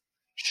is.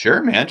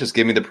 Sure, man. Just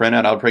give me the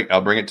printout.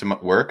 I'll bring it to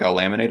work. I'll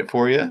laminate it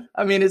for you.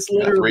 I mean, it's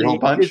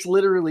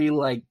literally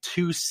like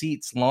 2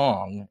 seats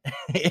long,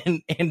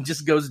 and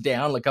just goes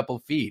down a couple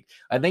feet.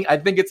 I think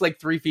it's like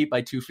 3 feet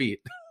by 2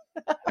 feet.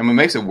 And what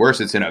makes it worse,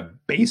 it's in a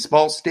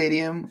baseball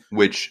stadium,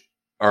 which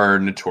are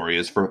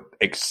notorious for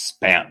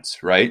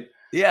expanse, right?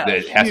 Yeah,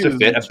 it has to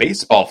fit a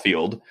baseball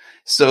field.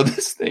 So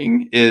this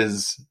thing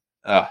is.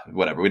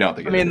 Whatever. We don't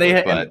think. I mean,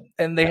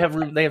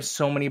 they have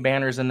so many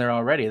banners in there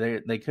already.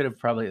 They could have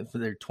probably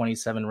their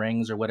 27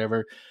 rings or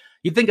whatever.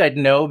 You'd think I'd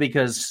know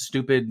because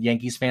stupid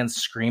Yankees fans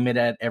scream it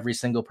at every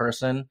single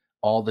person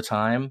all the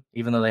time,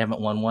 even though they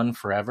haven't won one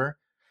forever.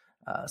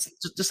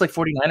 Just like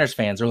 49ers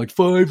fans are like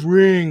 5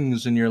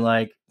 rings, and you're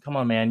like, come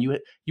on, man. You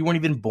weren't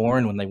even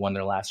born when they won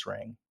their last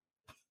ring.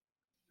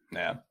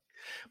 Yeah.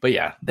 But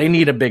yeah, they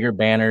need a bigger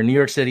banner. New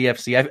York City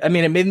FC. I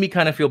mean, it made me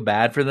kind of feel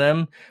bad for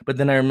them, but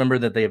then I remember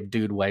that they have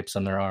dude wipes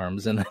on their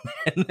arms, and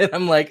then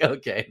I'm like,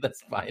 okay,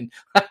 that's fine.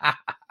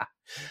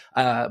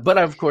 But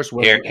of course,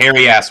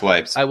 hairy ass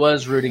wipes. I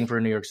was rooting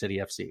for New York City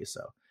FC,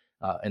 so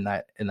in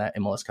that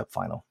MLS Cup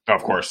final,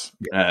 of course,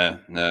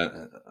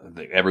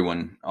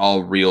 everyone,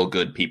 all real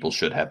good people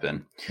should have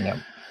been. Yeah.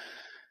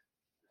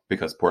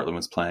 Because Portland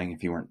was playing.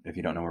 If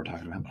you don't know what we're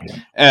talking about.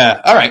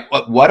 Yeah. All right.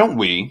 Well, why don't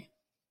we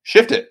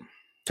shift it?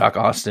 Talk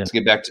Austin. Let's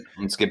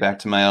get back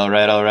to my all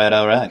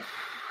right.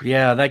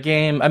 Yeah, that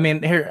game. I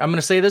mean, here, I'm going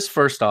to say this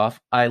first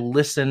off. I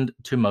listened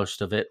to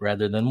most of it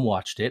rather than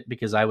watched it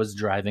because I was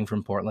driving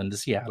from Portland to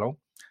Seattle.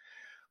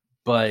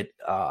 But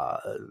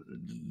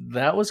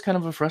that was kind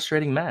of a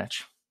frustrating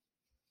match.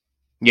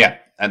 Yeah,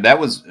 and that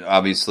was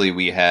obviously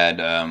we had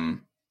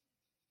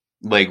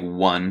leg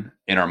 1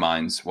 in our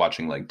minds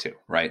watching leg 2,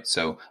 right?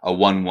 So a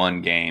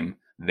 1-1 game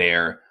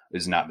there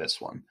is not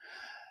this one.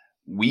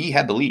 We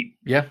had the lead.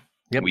 Yeah.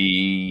 Yep.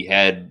 We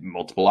had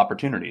multiple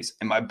opportunities.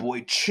 And my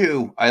boy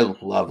Chu, I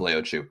love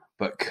Leo Chu,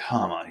 but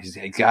come on, he's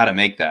got to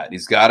make that.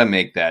 He's got to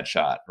make that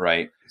shot,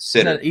 right?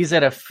 He's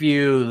had a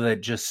few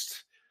that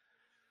just...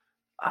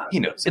 he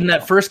knows. In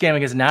that first game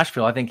against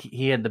Nashville, I think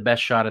he had the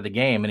best shot of the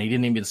game, and he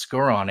didn't even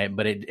score on it,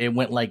 but it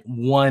went like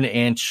 1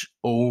 inch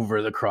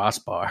over the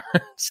crossbar.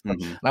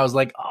 And I was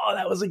like, oh,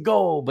 that was a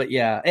goal. But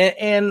yeah,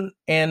 and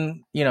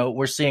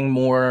we're seeing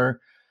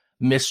more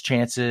missed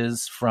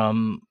chances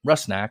from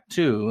Rusnak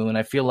too, and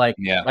I feel like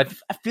I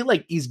feel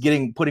like he's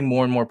putting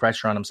more and more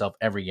pressure on himself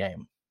every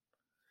game.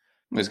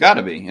 It's got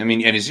to be. I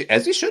mean, and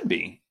as he should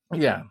be.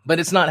 Yeah, but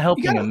it's not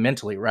helping him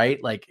mentally,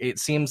 right? Like it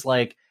seems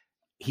like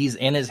he's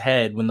in his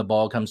head when the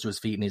ball comes to his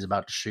feet and he's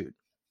about to shoot.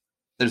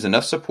 There's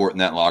enough support in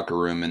that locker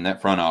room, in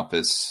that front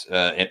office.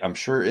 I'm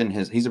sure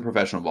he's a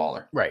professional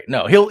baller. Right.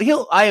 No,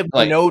 I have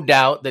no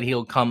doubt that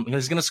he'll come.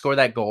 He's going to score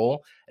that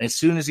goal. And as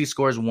soon as he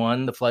scores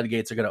one, the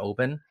floodgates are going to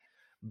open.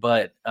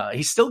 But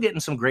he's still getting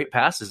some great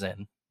passes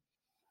in.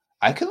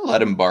 I could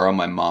let him borrow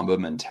my Mamba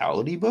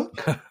Mentality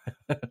book.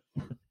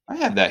 I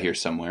have that here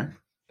somewhere.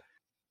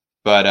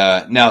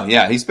 But no,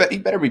 yeah, he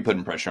better be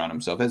putting pressure on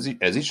himself as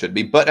he should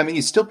be. But I mean,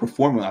 he's still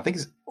performing. I think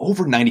he's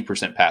over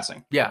 90%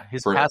 passing. Yeah,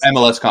 his for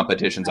MLS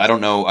competitions. I don't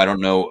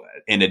know.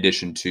 In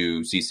addition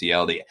to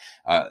CCL,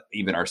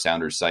 even our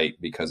Sounders site,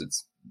 because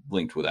it's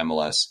linked with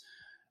MLS,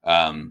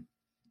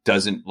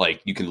 doesn't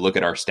like you can look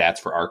at our stats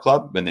for our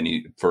club, and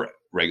then for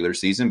regular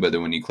season. But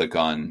then when you click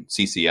on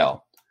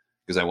CCL,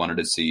 because I wanted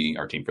to see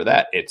our team for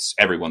that, it's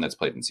everyone that's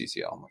played in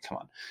CCL. I'm like, come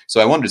on. So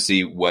I wanted to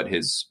see what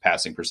his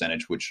passing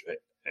percentage, which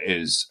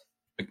is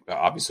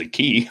obviously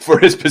key for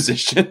his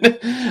position,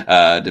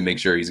 to make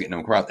sure he's getting them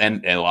across.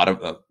 And a lot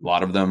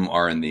of them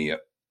are in the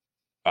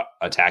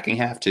attacking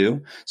half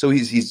too. So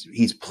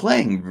he's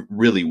playing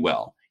really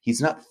well.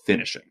 He's not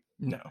finishing.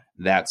 No,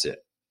 that's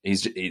it.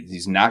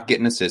 He's not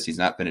getting assists. He's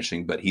not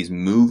finishing, but he's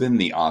moving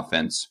the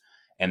offense.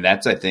 And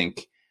that's, I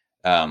think,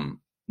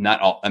 not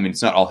all. I mean,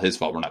 it's not all his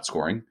fault. We're not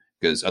scoring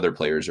because other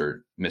players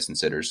are missing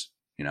sitters.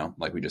 You know,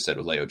 like we just said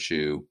with Leo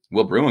Chu.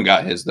 Will Bruin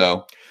got his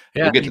though.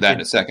 Yeah, we'll get to that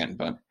in a second.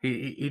 But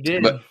he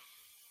did.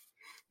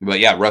 But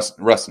yeah,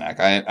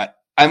 Rusnak.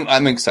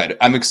 I'm excited.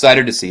 I'm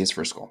excited to see his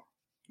first goal.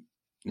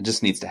 It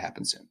just needs to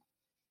happen soon.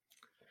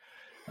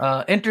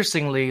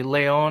 Interestingly,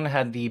 Leon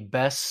had the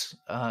best.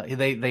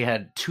 They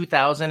had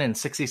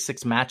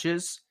 2,066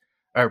 matches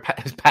or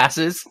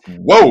passes.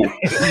 Whoa!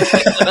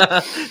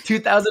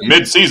 2,000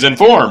 mid-season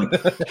form.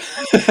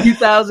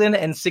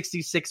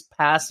 2,066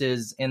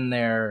 passes in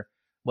their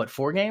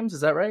 4 games?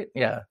 Is that right?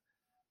 Yeah.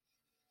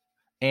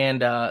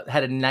 And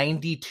had a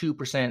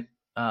 92%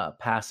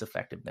 pass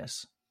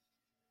effectiveness.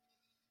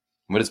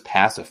 What is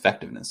pass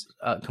effectiveness?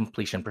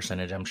 Completion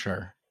percentage, I'm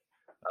sure.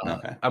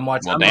 Okay. I'm on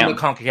the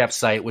CONCACAF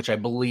site, which I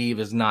believe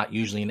is not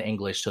usually in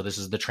English, so this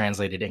is the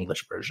translated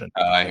English version.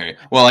 I hear you.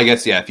 Well, I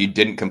guess if you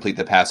didn't complete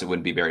the pass, it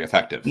wouldn't be very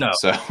effective. No,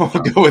 so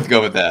we'll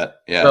go with that.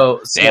 Yeah.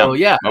 So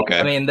yeah. Okay.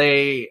 I mean,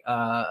 they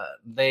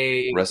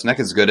Rusnak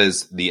is good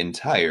as the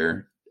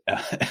entire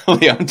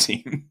Leon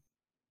team.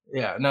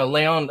 Yeah. No,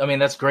 Leon. I mean,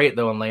 that's great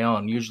though. In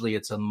Leon, usually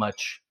it's a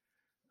much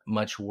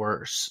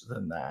worse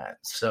than that.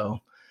 So,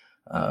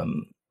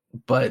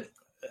 but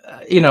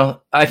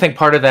I think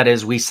part of that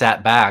is we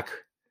sat back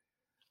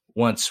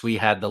once we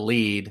had the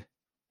lead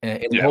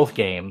in both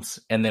games,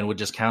 and then would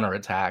just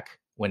counterattack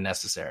when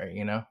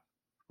necessary,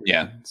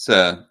 Yeah, it's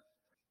a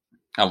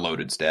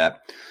loaded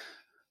stat.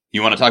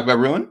 You want to talk about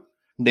Bruin?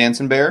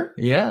 Dancing Bear?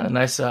 Yeah,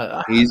 nice.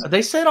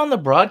 They said on the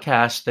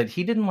broadcast that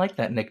he didn't like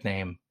that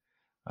nickname.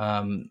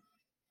 And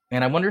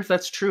I wonder if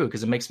that's true,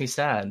 because it makes me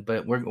sad,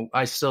 but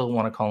I still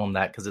want to call him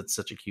that because it's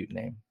such a cute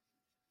name.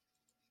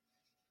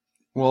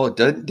 Well,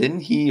 didn't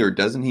he or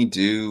doesn't he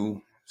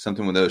do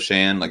something with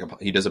O'Shan? Like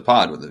he does a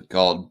pod with it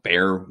called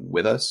Bear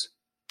With Us.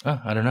 Oh,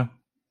 I don't know.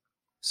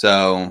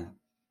 So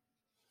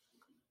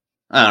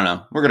I don't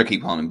know. We're gonna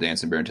keep calling him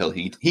Dancing Bear until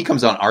he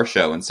comes on our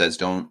show and says,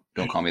 "Don't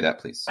call me that,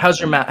 please." How's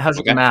your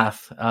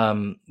math?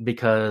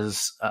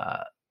 Because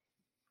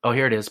Oh,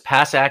 here it is.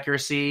 Pass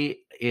accuracy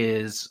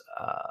is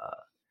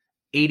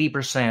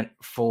 80%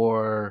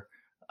 for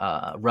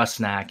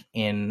Rusnak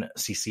in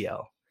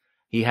CCL.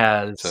 He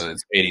has, so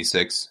it's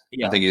 86.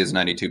 Yeah. I think he is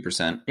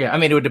 92%. Yeah, I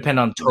mean, it would depend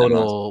on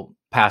total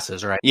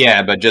passes, right?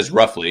 Yeah, but just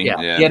roughly. Yeah,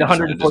 Yeah, he had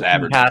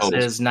 114 passes,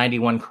 totals.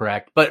 91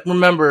 correct. But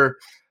remember,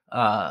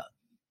 the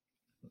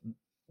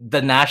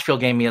Nashville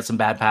game, he had some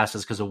bad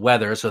passes because of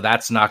weather, so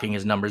that's knocking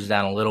his numbers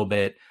down a little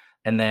bit.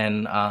 And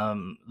then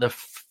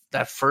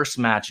that first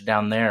match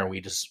down there, we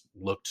just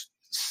looked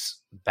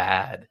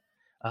bad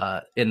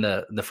in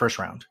the first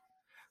round.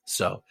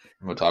 So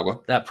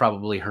Motagua, that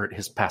probably hurt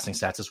his passing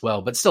stats as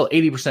well. But still,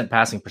 80%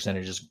 passing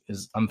percentage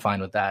is I'm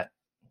fine with that.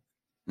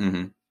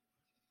 Mm-hmm.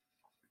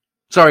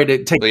 Sorry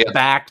to take it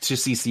back to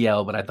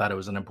CCL, but I thought it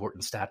was an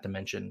important stat to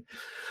mention.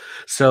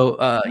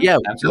 So,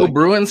 Joe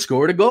Bruin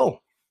scored a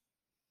goal.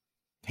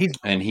 He's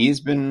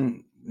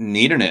been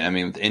needing it. I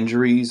mean, with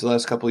injuries the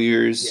last couple of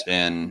years,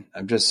 and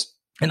I'm just...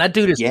 And that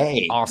dude is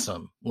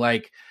awesome.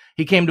 Like,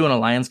 he came to an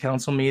Alliance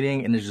Council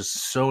meeting and is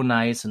just so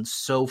nice and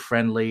so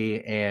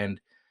friendly,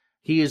 and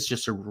he is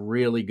just a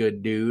really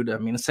good dude. I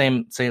mean, say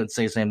the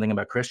same thing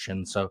about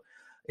Christian. So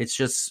it's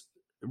just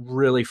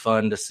really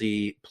fun to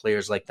see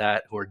players like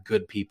that who are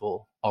good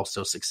people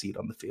also succeed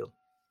on the field.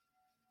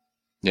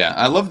 Yeah,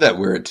 I love that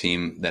we're a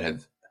team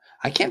that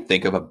I can't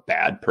think of a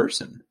bad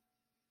person.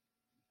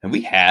 And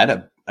we had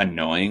a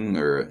annoying,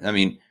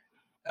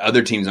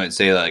 other teams might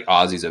say like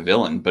Ozzy's a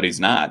villain, but he's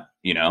not,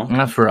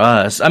 Not for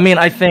us. I mean,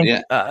 I think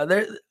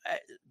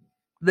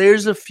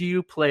there's a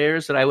few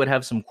players that I would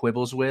have some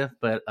quibbles with,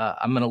 but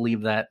I'm going to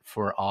leave that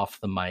for off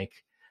the mic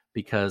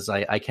because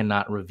I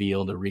cannot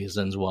reveal the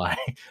reasons why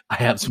I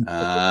have some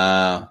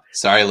quibbles.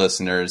 Sorry,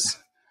 listeners.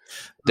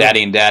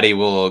 Daddy and Daddy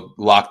will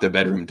lock the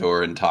bedroom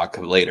door and talk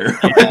later.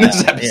 So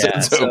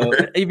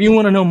if you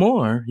want to know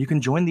more, you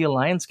can join the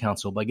Alliance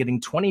Council by getting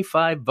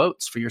 25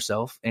 votes for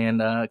yourself and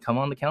come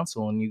on the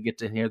council, and you get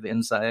to hear the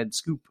inside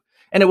scoop.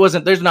 And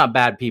there's not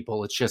bad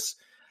people. It's just,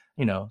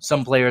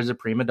 some players are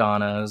prima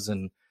donnas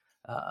and,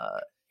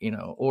 I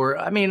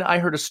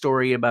heard a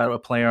story about a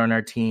player on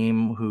our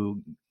team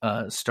who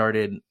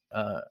started,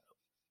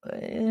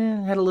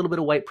 had a little bit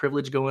of white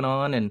privilege going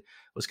on and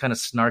was kind of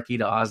snarky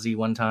to Ozzy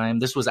one time.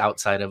 This was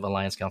outside of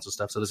Alliance Council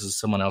stuff. So this is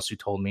someone else who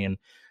told me. And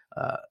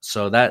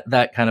so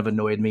that kind of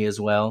annoyed me as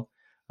well.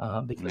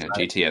 Because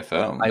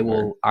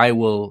GTFO. I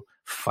will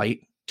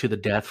fight to the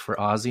death for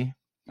Ozzy.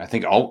 I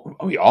think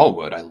we all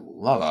would. I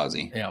love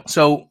Ozzy. Yeah.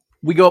 So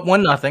we go up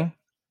 1-0,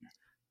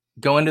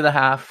 go into the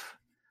half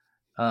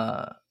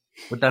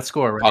with that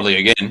score, right? Probably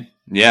again.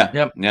 Yeah.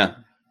 Yep. Yeah.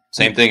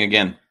 Same thing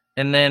again.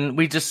 And then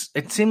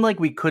it seemed like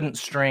we couldn't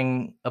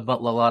string a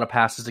lot of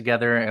passes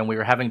together, and we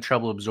were having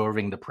trouble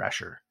absorbing the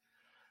pressure.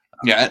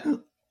 Yeah.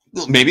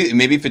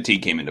 Maybe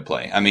fatigue came into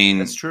play. I mean,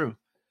 that's true.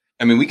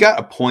 I mean, we got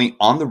a point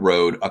on the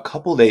road a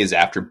couple days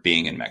after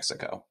being in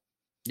Mexico.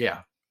 Yeah.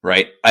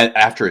 Right.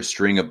 After a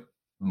string of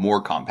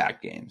more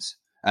compact games.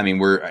 I mean,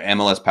 we're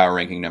MLS power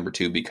ranking number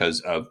 2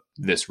 because of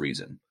this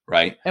reason.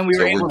 Right. And we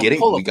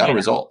got a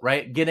result,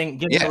 right?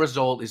 Getting a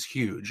result is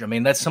huge. I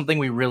mean, that's something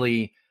we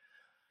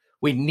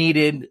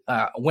needed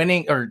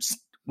winning, or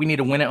we need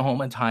to win at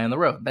home and tie on the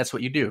road. That's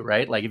what you do,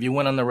 right? Like if you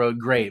win on the road,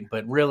 great.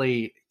 But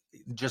really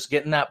just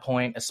getting that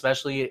point,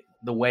 especially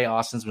the way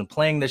Austin's been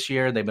playing this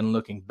year, they've been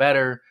looking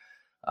better.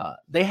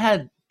 They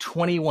had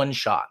 21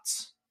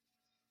 shots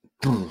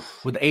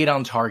with 8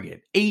 on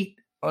target.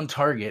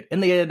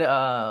 And they had,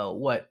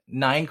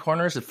 9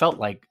 corners? It felt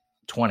like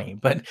 20,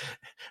 but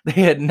they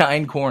had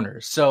 9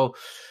 corners. So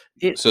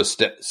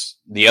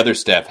the other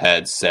Steph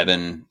had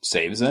 7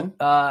 saves then?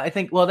 I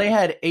think, they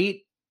had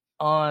 8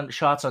 on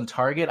shots on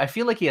target. I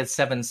feel like he had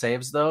 7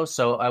 saves though.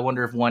 So I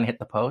wonder if 1 hit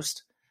the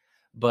post,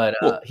 but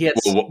he had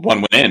 1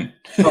 went in.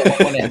 One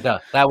went in. Duh.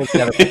 That was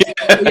the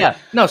other. Yeah.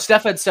 No,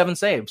 Steph had 7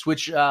 saves,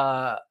 which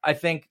I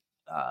think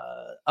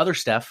other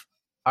Steph,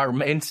 our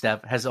main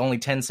Steph, has only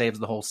 10 saves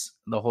the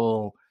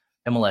whole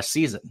MLS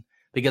season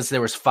because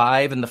there was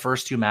 5 in the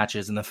first 2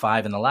 matches and the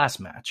 5 in the last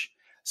match.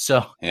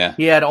 So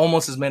he had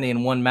almost as many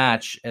in one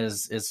match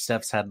as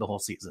Steph's had the whole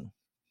season.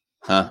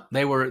 Huh.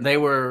 They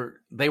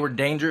were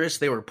dangerous.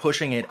 They were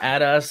pushing it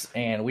at us,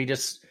 and we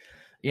just,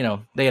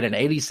 they had an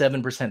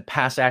 87%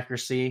 pass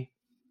accuracy.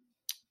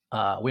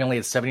 We only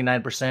had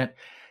 79%.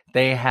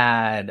 They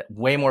had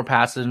way more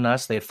passes than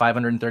us. They had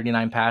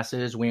 539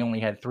 passes. We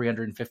only had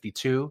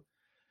 352.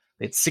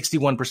 They had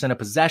 61% of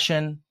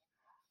possession.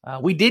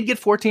 We did get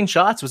 14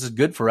 shots, which is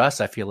good for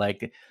us, I feel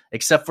like,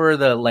 except for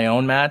the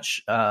Leon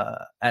match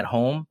at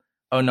home.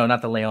 Oh, no,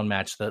 not the Leon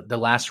match, the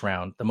last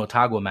round, the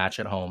Motagua match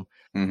at home.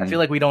 Mm-hmm. I feel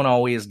like we don't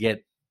always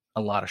get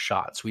a lot of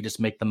shots. We just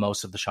make the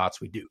most of the shots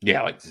we do.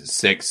 Yeah, like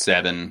 6,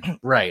 7.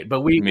 Right,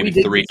 but we maybe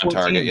did 3 on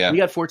target, yeah. We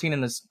got 14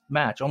 in this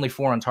match, only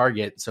 4 on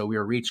target, so we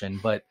were reaching.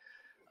 But,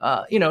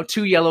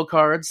 2 yellow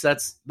cards,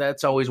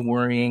 that's always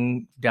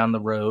worrying down the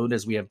road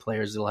as we have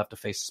players that will have to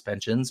face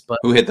suspensions. But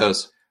who hit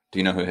those? Do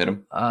you know who hit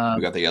them?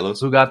 Who got the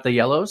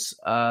yellows?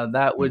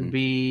 That would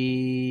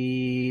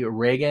be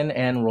Reagan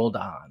and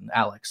Roldan,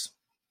 Alex.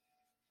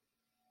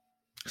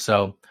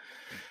 So,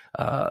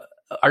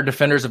 our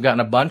defenders have gotten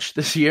a bunch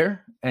this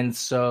year. And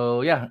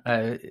so,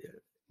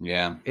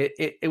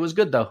 it was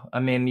good though. I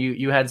mean,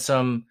 you had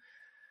some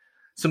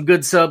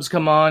good subs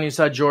come on. You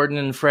saw Jordan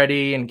and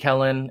Freddie and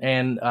Kellen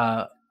and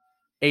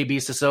AB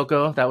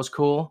Sissoko. That was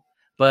cool.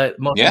 But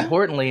most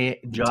importantly,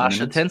 Josh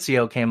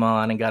Atencio came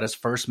on and got his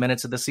first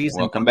minutes of the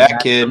season. Welcome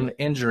back, kid. From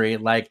injury.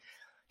 Like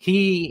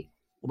he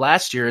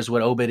last year is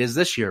what Obed is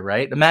this year,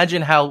 right?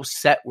 Imagine how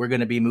set we're going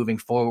to be moving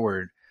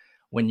forward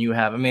when you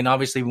have, I mean,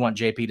 obviously we want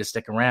JP to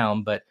stick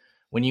around, but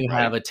when you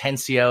have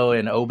Atencio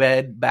and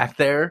Obed back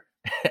there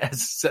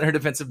as center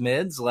defensive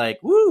mids, like,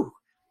 woo.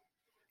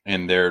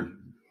 And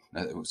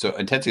so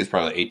Atencio is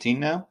probably 18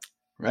 now,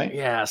 right?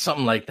 Yeah,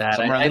 something like that.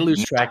 I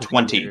lose track of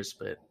 20 years,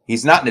 but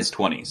he's not in his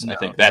 20s. No, I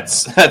think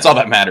that's all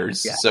that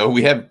matters. Yeah. So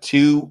we have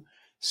two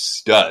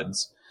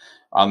studs.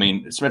 I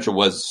mean, Spencer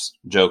was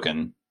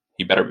joking.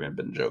 He better have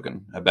been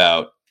joking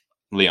about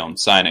Leon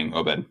signing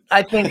Obed.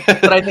 I think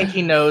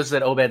he knows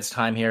that Obed's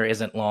time here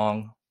isn't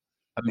long.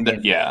 I mean,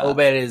 Obed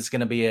is going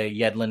to be a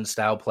Yedlin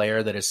style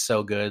player that is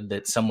so good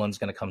that someone's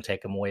going to come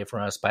take him away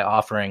from us by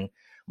offering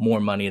more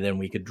money than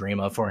we could dream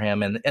of for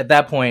him. And at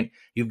that point,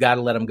 you've got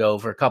to let him go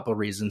for a couple of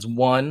reasons.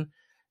 One,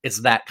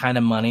 it's that kind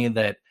of money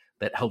that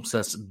helps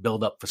us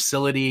build up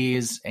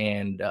facilities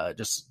and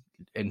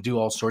and do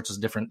all sorts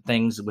of different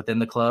things within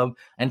the club.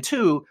 And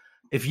two,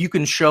 if you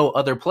can show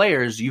other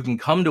players, you can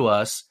come to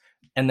us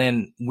and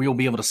then we'll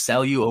be able to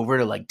sell you over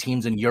to like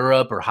teams in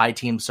Europe or high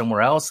teams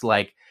somewhere else.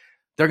 Like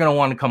they're going to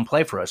want to come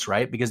play for us,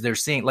 right? Because they're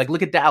seeing, like,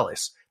 look at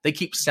Dallas. They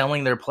keep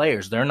selling their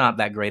players. They're not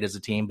that great as a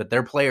team, but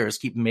their players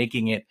keep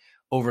making it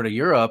over to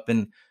Europe.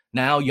 And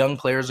now young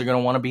players are going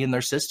to want to be in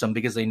their system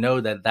because they know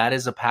that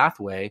is a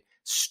pathway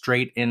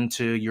straight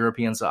into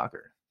European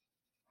soccer.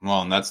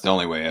 Well, and that's the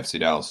only way FC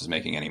Dallas is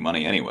making any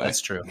money anyway.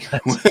 That's true.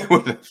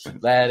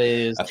 That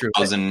is true.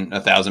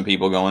 1,000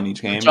 people going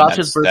each game.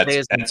 Josh's birthday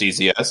is that's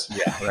ECS.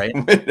 Yeah,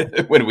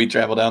 right. When we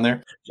travel down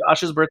there?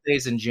 Josh's birthday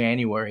is in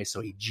January,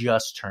 so he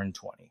just turned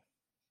 20.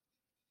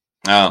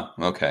 Oh,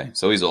 okay.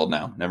 So he's old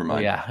now. Never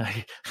mind. Yeah.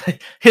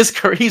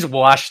 He's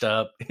washed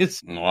up.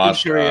 His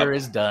career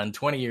is done.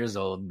 20 years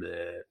old.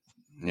 Bleh.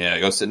 Yeah,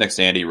 go sit next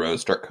to Andy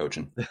Rose, start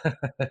coaching.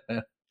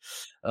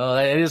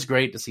 It is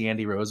great to see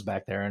Andy Rose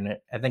back there, and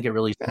I think it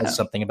really says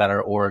something about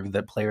our org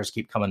that players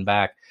keep coming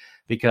back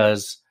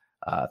because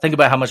think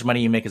about how much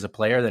money you make as a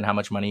player than how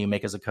much money you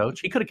make as a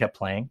coach. He could have kept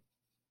playing.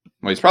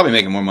 Well, he's probably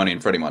making more money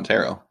than Freddie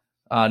Montero.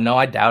 No,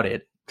 I doubt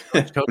it.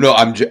 No,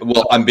 I'm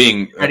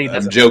joking,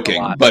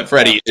 but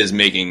Freddie is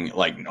making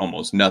like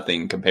almost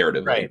nothing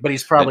comparatively, right? But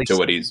he's probably to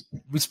what he's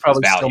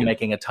still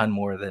making a ton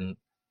more than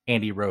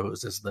Andy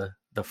Rose as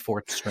the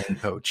fourth string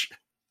coach.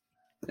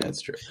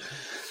 That's true.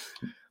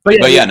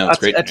 But yeah, no, it's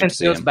great.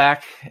 Atencio's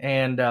back,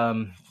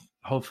 and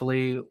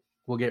hopefully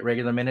we'll get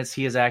regular minutes.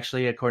 He is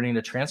actually, according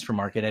to Transfer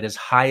Market, at his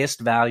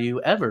highest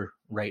value ever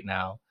right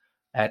now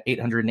at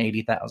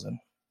 $880,000.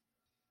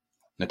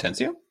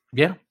 Atencio?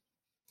 Yeah.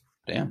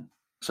 Damn.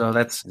 So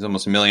he's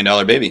almost $1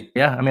 million baby.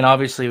 Yeah, I mean,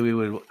 obviously a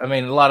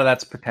lot of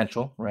that's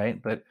potential,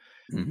 right? But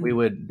we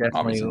would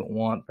definitely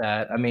want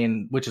that. I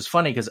mean, which is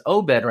funny because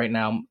Obed right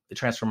now, the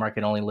Transfer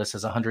Market only lists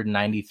as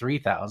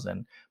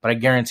 $193,000, but I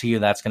guarantee you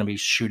that's going to be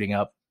shooting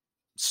up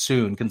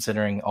soon,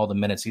 considering all the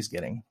minutes he's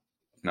getting.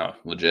 No,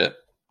 legit.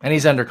 And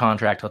he's under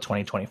contract till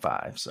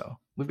 2025, so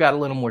we've got a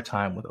little more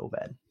time with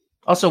Obed.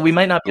 Also, we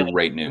might not be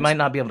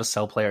able to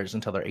sell players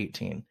until they're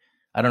 18.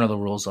 I don't know the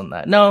rules on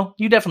that. No,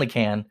 you definitely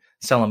can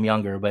sell them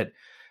younger, but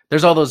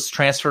there's all those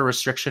transfer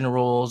restriction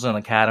rules and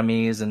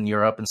academies in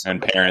Europe and stuff.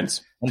 And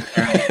parents. And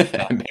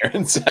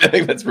parents. I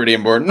think that's pretty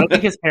important. I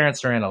think his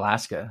parents are in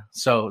Alaska,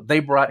 so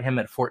they brought him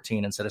at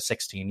 14 instead of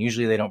 16.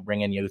 Usually they don't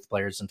bring in youth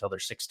players until they're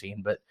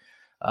 16, but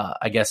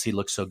I guess he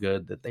looks so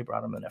good that they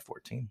brought him in at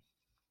 14.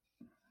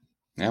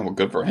 Yeah, well,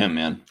 good for him,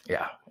 man.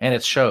 Yeah, and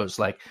it shows.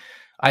 Like,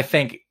 I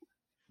think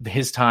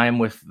his time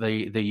with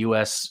the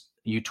U.S.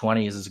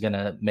 U20s is going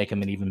to make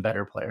him an even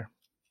better player.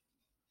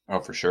 Oh,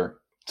 for sure.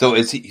 So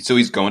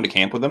he's going to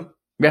camp with them?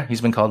 Yeah,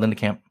 he's been called into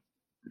camp.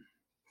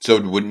 So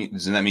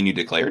doesn't that mean you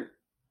declared?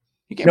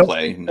 You can't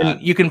play.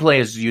 You can play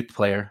as a youth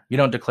player. You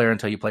don't declare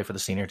until you play for the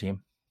senior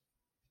team.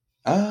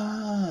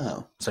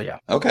 Oh. So, yeah.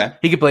 Okay.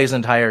 He could play his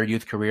entire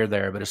youth career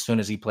there, but as soon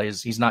as he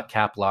plays, he's not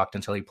cap locked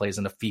until he plays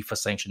in a FIFA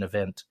sanctioned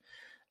event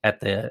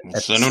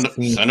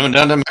send him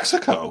down to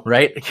Mexico.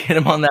 Right? Get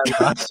him on that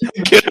roster.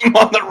 Get him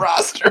on the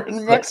roster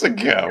in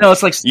Mexico. No,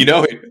 it's like Steve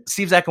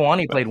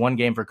Zakuani played one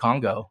game for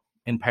Congo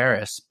in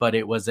Paris, but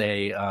it was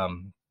it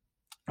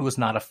was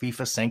not a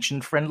FIFA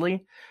sanctioned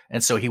friendly,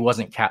 and so he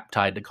wasn't cap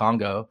tied to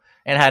Congo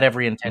and had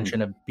every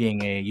intention of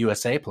being a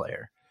USA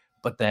player,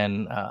 but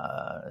then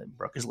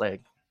broke his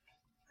leg.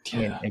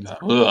 Yeah.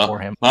 For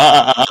him.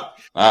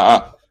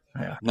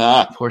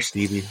 Poor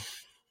Stevie.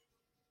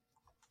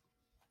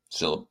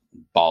 Still a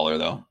baller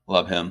though.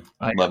 Love him.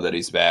 Love that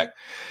he's back.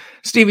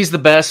 Stevie's the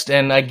best,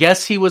 and I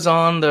guess he was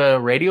on the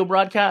radio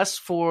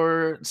broadcast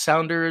for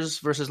Sounders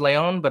versus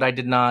Leon, but I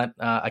did not.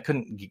 I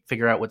couldn't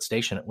figure out what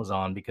station it was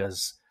on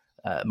because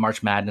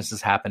March Madness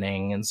is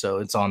happening, and so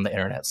it's on the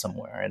internet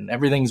somewhere. And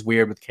everything's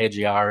weird with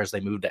KGR as they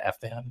move to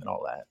FM and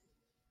all that.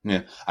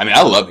 Yeah, I mean,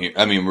 I love him.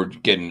 I mean, we're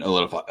getting a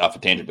little off a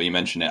tangent, but you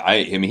mentioned it.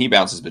 I mean, he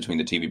bounces between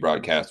the TV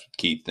broadcast with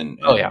Keith and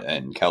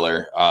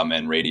Keller,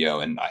 and radio,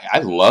 and I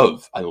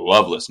love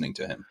listening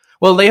to him.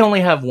 Well, they only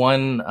have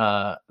one.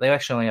 They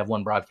actually only have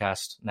one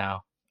broadcast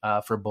now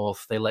for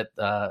both. They let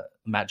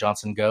Matt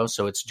Johnson go,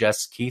 so it's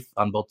just Keith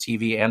on both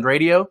TV and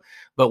radio.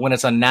 But when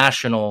it's a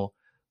national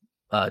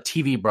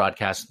TV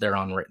broadcast, they're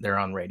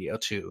on radio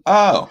too.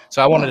 Oh,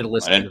 so I wanted to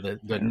listen to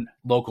the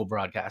local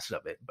broadcast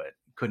of it, but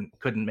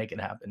couldn't make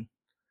it happen.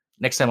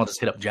 Next time I'll just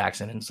hit up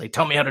Jackson and say,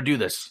 "Tell me how to do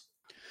this."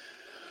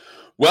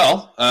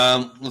 Well,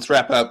 let's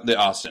wrap up the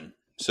Austin.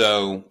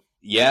 So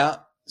yeah,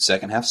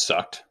 second half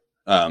sucked.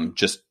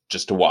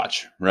 Just to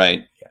watch,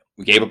 right? Yeah.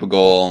 We gave up a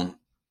goal.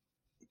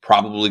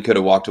 Probably could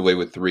have walked away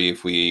with 3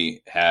 if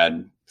we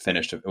had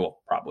finished.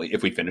 Well, probably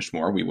if we finished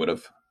more, we would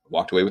have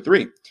walked away with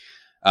 3.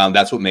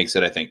 That's what makes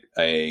it, I think,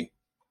 a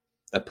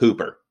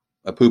pooper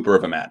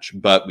of a match.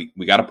 But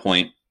we got a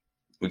point.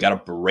 We got a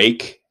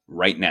break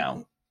right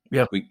now.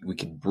 Yeah, we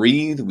can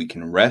breathe. We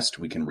can rest.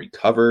 We can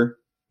recover.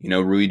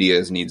 Rui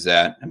Diaz needs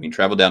that. I mean,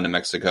 traveled down to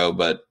Mexico,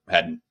 but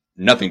had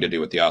nothing to do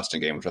with the Austin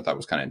game, which I thought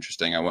was kind of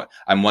interesting.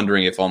 I'm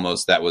wondering if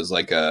almost that was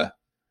like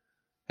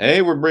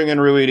hey, we're bringing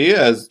Rui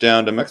Diaz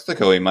down to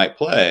Mexico. He might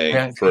play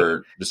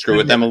to screw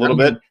with them a little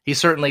bit. He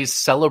certainly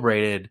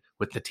celebrated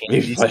with the team.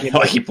 He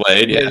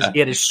played. Yeah, he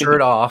had his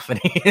shirt off, and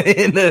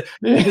in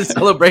the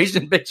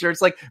celebration picture,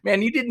 it's like,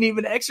 man, you didn't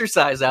even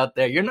exercise out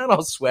there. You're not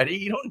all sweaty.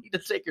 You don't need to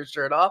take your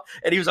shirt off.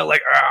 And he was all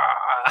like,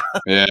 ah.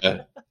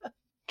 Yeah,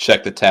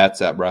 check the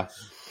tats out, bro.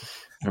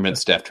 And then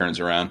Steph turns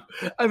around.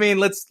 I mean,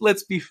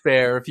 let's be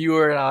fair. If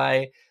you and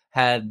I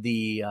had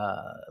the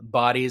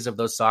bodies of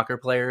those soccer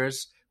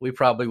players, we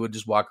probably would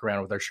just walk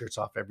around with our shirts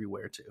off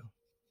everywhere too.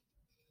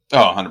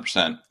 Oh,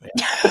 100%.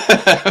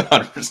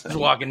 100%. Just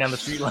walking down the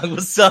street like,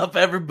 what's up,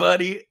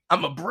 everybody?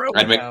 I'm a bro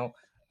now.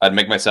 I'd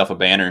make myself a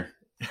banner.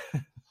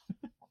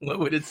 What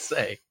would it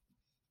say?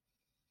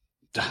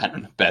 I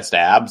don't know. Best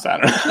abs? I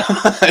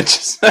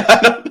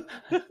don't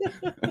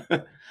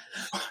know.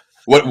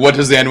 What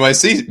does the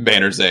NYC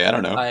banner say? I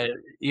don't know. I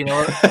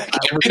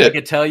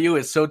could tell you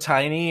it's so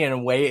tiny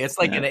and it's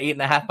like an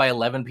 8.5 by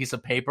 11 piece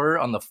of paper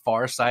on the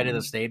far side of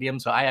the stadium.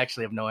 So I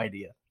actually have no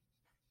idea.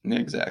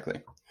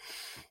 Exactly.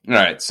 All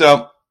right.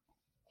 So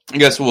I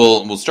guess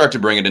we'll start to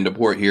bring it into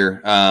port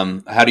here.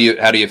 How do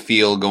you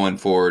feel going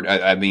forward?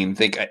 I mean,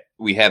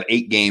 we have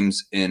 8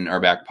 games in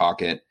our back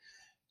pocket.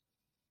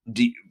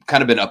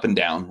 Kind of been up and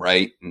down,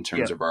 right, in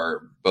terms of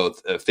our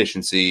both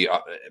efficiency,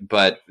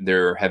 but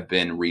there have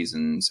been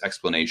reasons,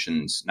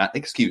 explanations, not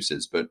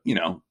excuses, but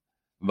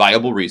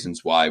viable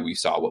reasons why we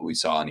saw what we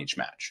saw in each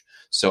match.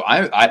 So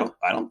I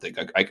don't think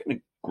I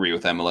can agree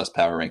with MLS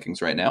power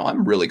rankings right now.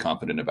 I'm really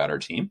confident about our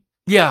team.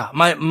 Yeah,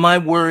 my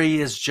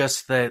worry is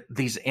just that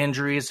these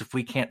injuries, if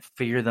we can't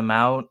figure them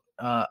out,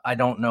 I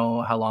don't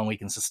know how long we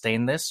can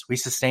sustain this. We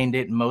sustained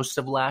it most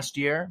of last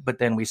year, but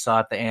then we saw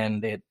at the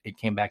end it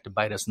came back to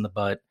bite us in the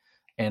butt.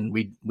 And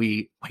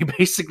we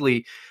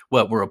basically,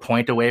 we're a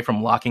point away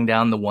from locking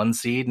down the 1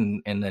 seed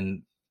and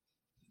then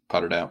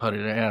put it out.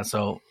 Yeah.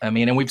 So, I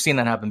mean, and we've seen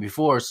that happen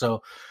before.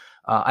 So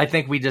I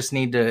think we just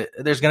need to,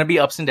 there's going to be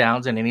ups and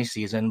downs in any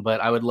season, but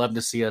I would love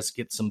to see us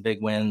get some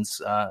big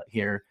wins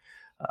here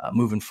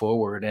moving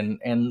forward.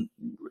 And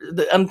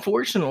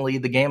unfortunately,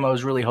 the game I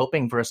was really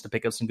hoping for us to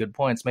pick up some good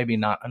points, maybe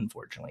not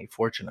unfortunately,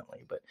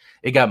 fortunately, but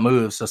it got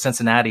moved. So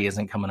Cincinnati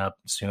isn't coming up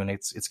soon.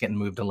 It's getting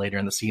moved to later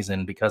in the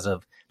season because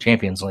of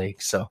Champions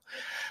League. So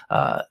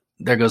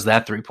there goes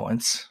that 3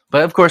 points.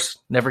 But of course,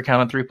 never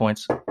count on 3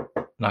 points.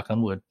 Knock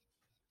on wood.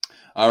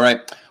 All right.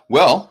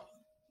 Well,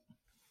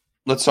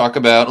 let's talk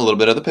about a little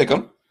bit of the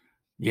Pick'em.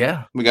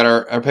 Yeah. We got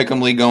our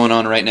Pick'em League going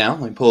on right now.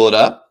 Let me pull it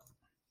up.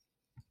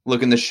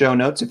 Look in the show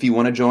notes. If you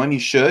want to join, you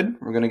should.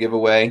 We're going to give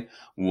away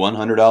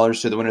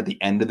 $100 to the winner at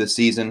the end of the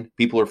season.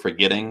 People are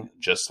forgetting,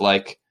 just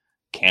like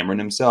Cameron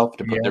himself,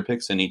 to put their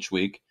picks in each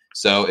week.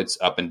 So it's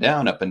up and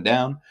down, up and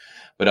down.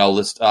 But I'll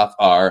list off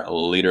our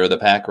leader of the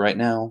pack right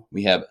now.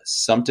 We have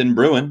Sumpton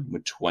Bruin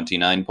with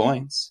 29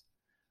 points.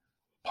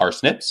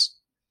 Parsnips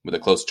with a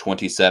close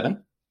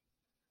 27.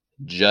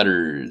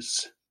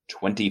 Judders,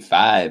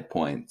 25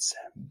 points.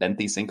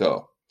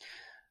 25.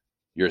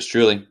 Yours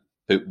truly,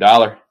 Poop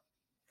Dollar,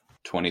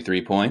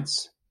 23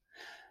 points.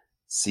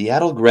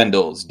 Seattle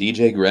Grendels,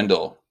 DJ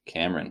Grendel,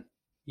 Cameron,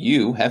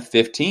 you have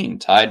 15,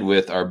 tied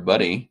with our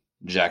buddy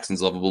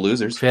Jackson's Lovable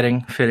Losers.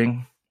 Fitting.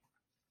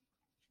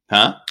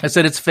 Huh? I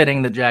said it's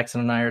fitting that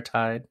Jackson and I are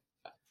tied.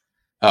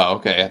 Oh,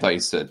 okay. I thought you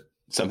said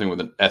something with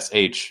an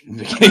SH.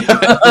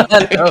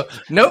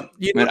 Nope.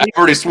 I've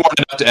already sworn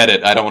enough to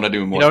edit. I don't want to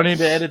do more. You don't need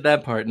to edit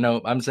that part.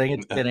 No, I'm saying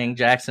it's fitting.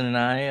 Jackson and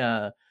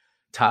I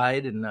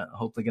tied and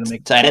hopefully going to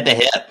make tied at the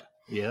hip.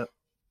 Yep.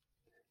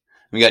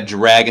 We got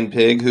Dragon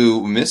Pig,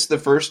 who missed the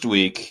first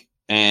week,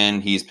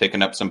 and he's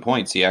picking up some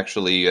points. He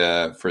actually,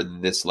 for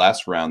this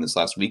last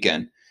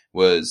weekend,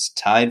 was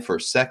tied for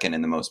second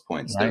in the most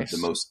points, nice. the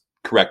most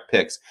correct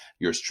picks.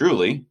 Yours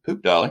truly,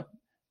 Poop Dollar,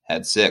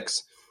 had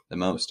 6, the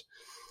most.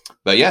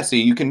 But yeah, so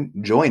you can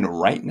join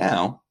right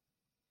now,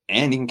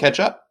 and you can catch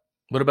up.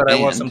 What about I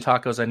want some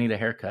tacos? I need a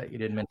haircut. You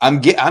didn't mention.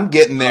 I'm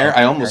getting there.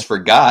 I almost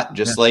forgot,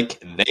 just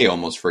like they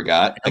almost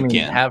forgot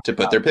to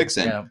put their picks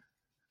in. Yeah.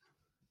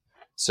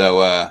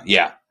 So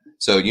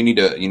So you need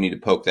to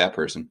poke that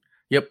person.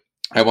 Yep.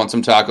 I want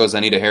some tacos.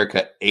 I need a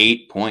haircut.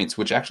 8 points,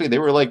 which actually they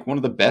were like one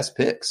of the best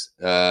picks,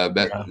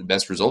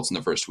 best results in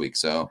the first week.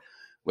 So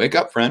wake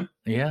up, friend.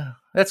 Yeah,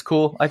 that's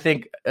cool. I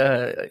think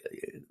I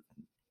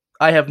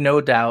have no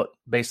doubt,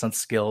 based on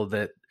skill,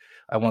 that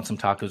I want some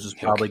tacos is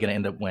probably going to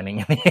end up winning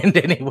in the end,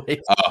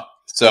 anyways. Oh,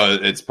 so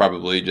it's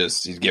probably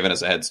just he's giving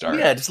us a head start.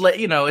 Yeah, just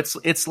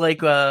it's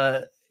like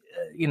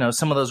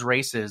some of those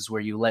races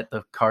where you let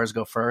the cars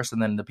go first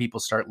and then the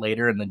people start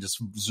later and then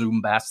just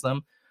zoom past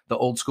them the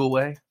old school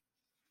way.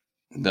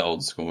 The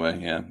old school way,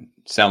 yeah.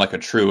 Sound like a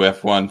true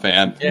F1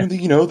 fan. Yeah.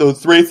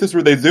 Those races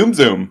where they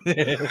zoom.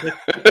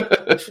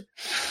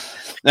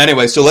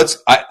 Anyway, so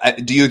let's.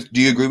 Do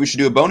you agree we should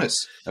do a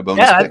bonus?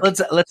 Yeah, pick? let's.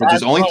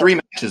 There's only 3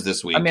 matches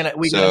this week. I mean,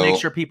 we got to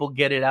make sure people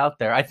get it out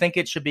there. I think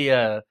it should be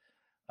we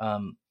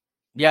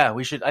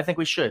should. I think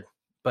we should.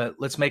 But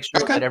let's make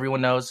sure that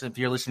everyone knows if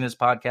you're listening to this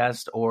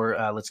podcast, or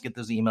let's get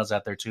those emails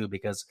out there too,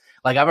 because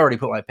I've already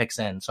put my picks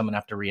in, so I'm gonna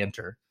have to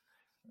re-enter.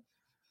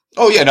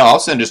 Oh yeah, no, I'll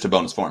send just a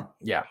bonus form.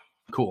 Yeah,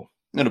 cool.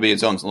 It'll be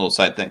its own little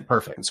side thing.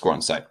 Perfect. And score on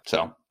the site.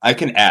 So I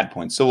can add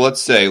points. So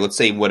let's say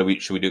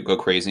should we do? Go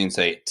crazy and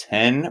say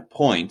 10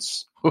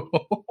 points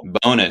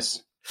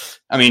bonus.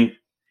 I mean,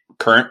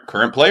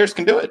 current players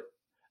can do it.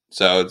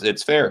 So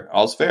it's fair.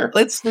 All's fair.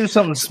 Let's do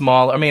something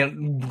small. I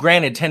mean,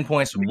 granted, 10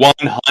 points.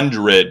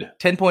 100.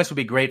 10 points would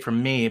be great for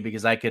me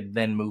because I could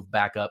then move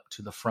back up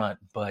to the front.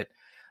 But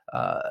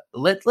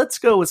let's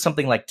go with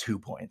something like 2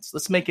 points.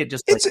 Let's make it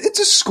just. It's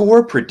a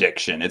score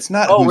prediction. It's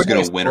not who's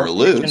going to win or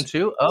lose.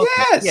 Too? Okay.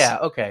 Yes. Yeah.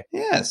 Okay.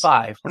 Yes.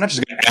 5. We're not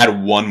just going to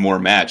add one more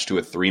match to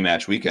a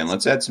 3-match weekend.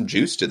 Let's add some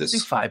juice to this. Do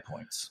 5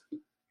 points.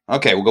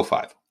 Okay, we'll go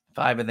 5.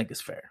 5, I think,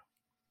 is fair.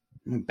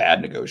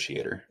 Bad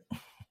negotiator.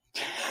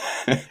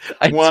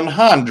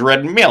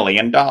 $100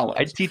 million.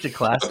 I teach a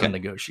class on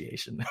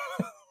negotiation.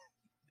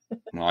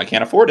 Well, I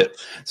can't afford it.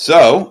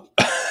 So,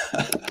 all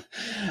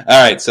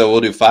right. So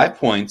we'll do 5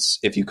 points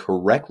if you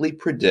correctly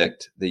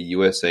predict the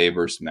USA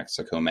versus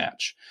Mexico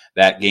match.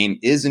 That game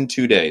is in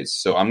 2 days.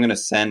 So I'm going to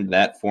send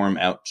that form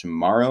out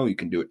tomorrow. You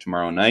can do it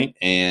tomorrow night.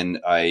 And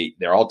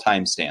they're all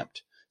time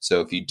stamped.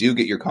 So if you do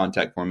get your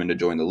contact form in to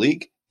join the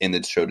league, in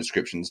the show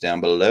descriptions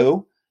down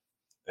below,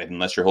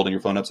 unless you're holding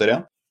your phone upside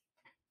down.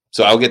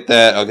 So I'll get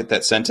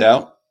that sent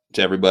out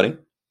to everybody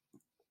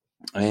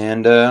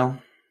and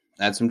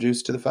add some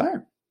juice to the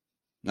fire.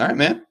 All right,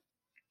 man.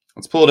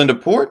 Let's pull it into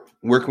port.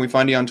 Where can we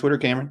find you on Twitter,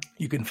 Cameron?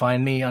 You can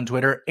find me on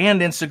Twitter and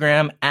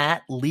Instagram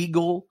at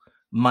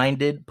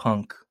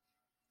LegalMindedPunk.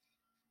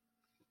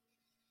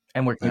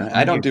 And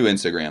I don't do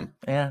Instagram.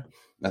 Yeah.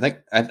 I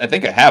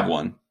think I have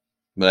one,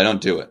 but I don't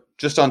do it.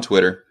 Just on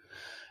Twitter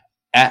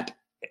at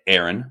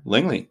Aaron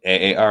Lingley,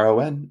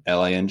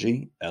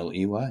 AARONLINGLEY.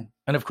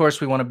 And of course,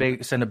 we want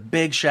to send a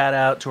big shout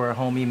out to our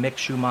homie Mick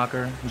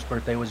Schumacher, whose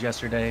birthday was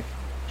yesterday.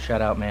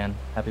 Shout out, man.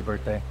 Happy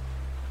birthday.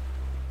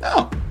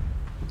 Oh,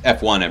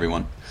 F1,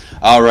 everyone.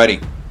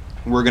 Alrighty.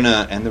 We're going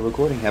to end the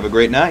recording. Have a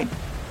great night.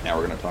 Now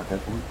we're going to talk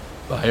F1.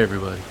 Bye,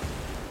 everybody.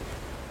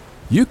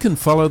 You can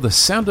follow the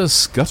Sounders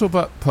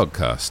Scuttlebutt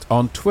podcast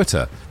on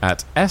Twitter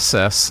at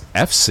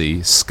SSFC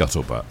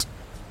Scuttlebutt.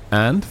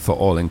 And for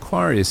all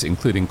inquiries,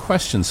 including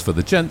questions for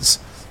the gents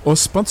or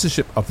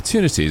sponsorship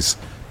opportunities,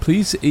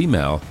 please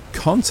email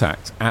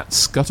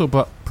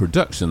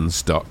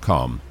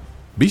contact@scuttlebuttproductions.com.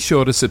 Be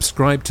sure to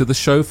subscribe to the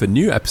show for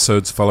new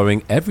episodes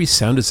following every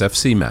Sounders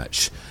FC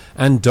match.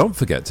 And don't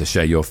forget to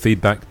share your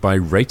feedback by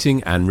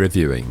rating and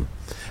reviewing.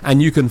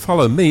 And you can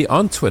follow me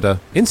on Twitter,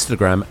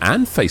 Instagram,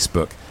 and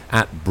Facebook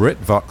at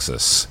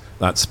BritVoxus.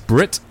 That's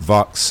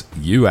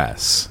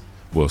BritVoxUS.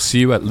 We'll see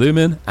you at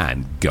Lumen,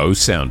 and go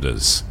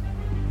Sounders.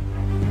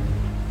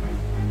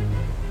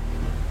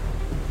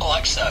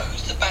 Alexa,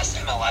 who's the best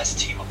MLS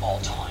team of all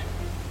time?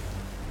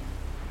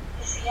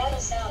 The Seattle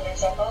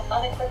Sounders are both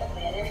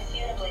unequivocally and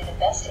irrefutably the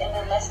best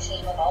MLS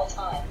team of all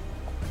time.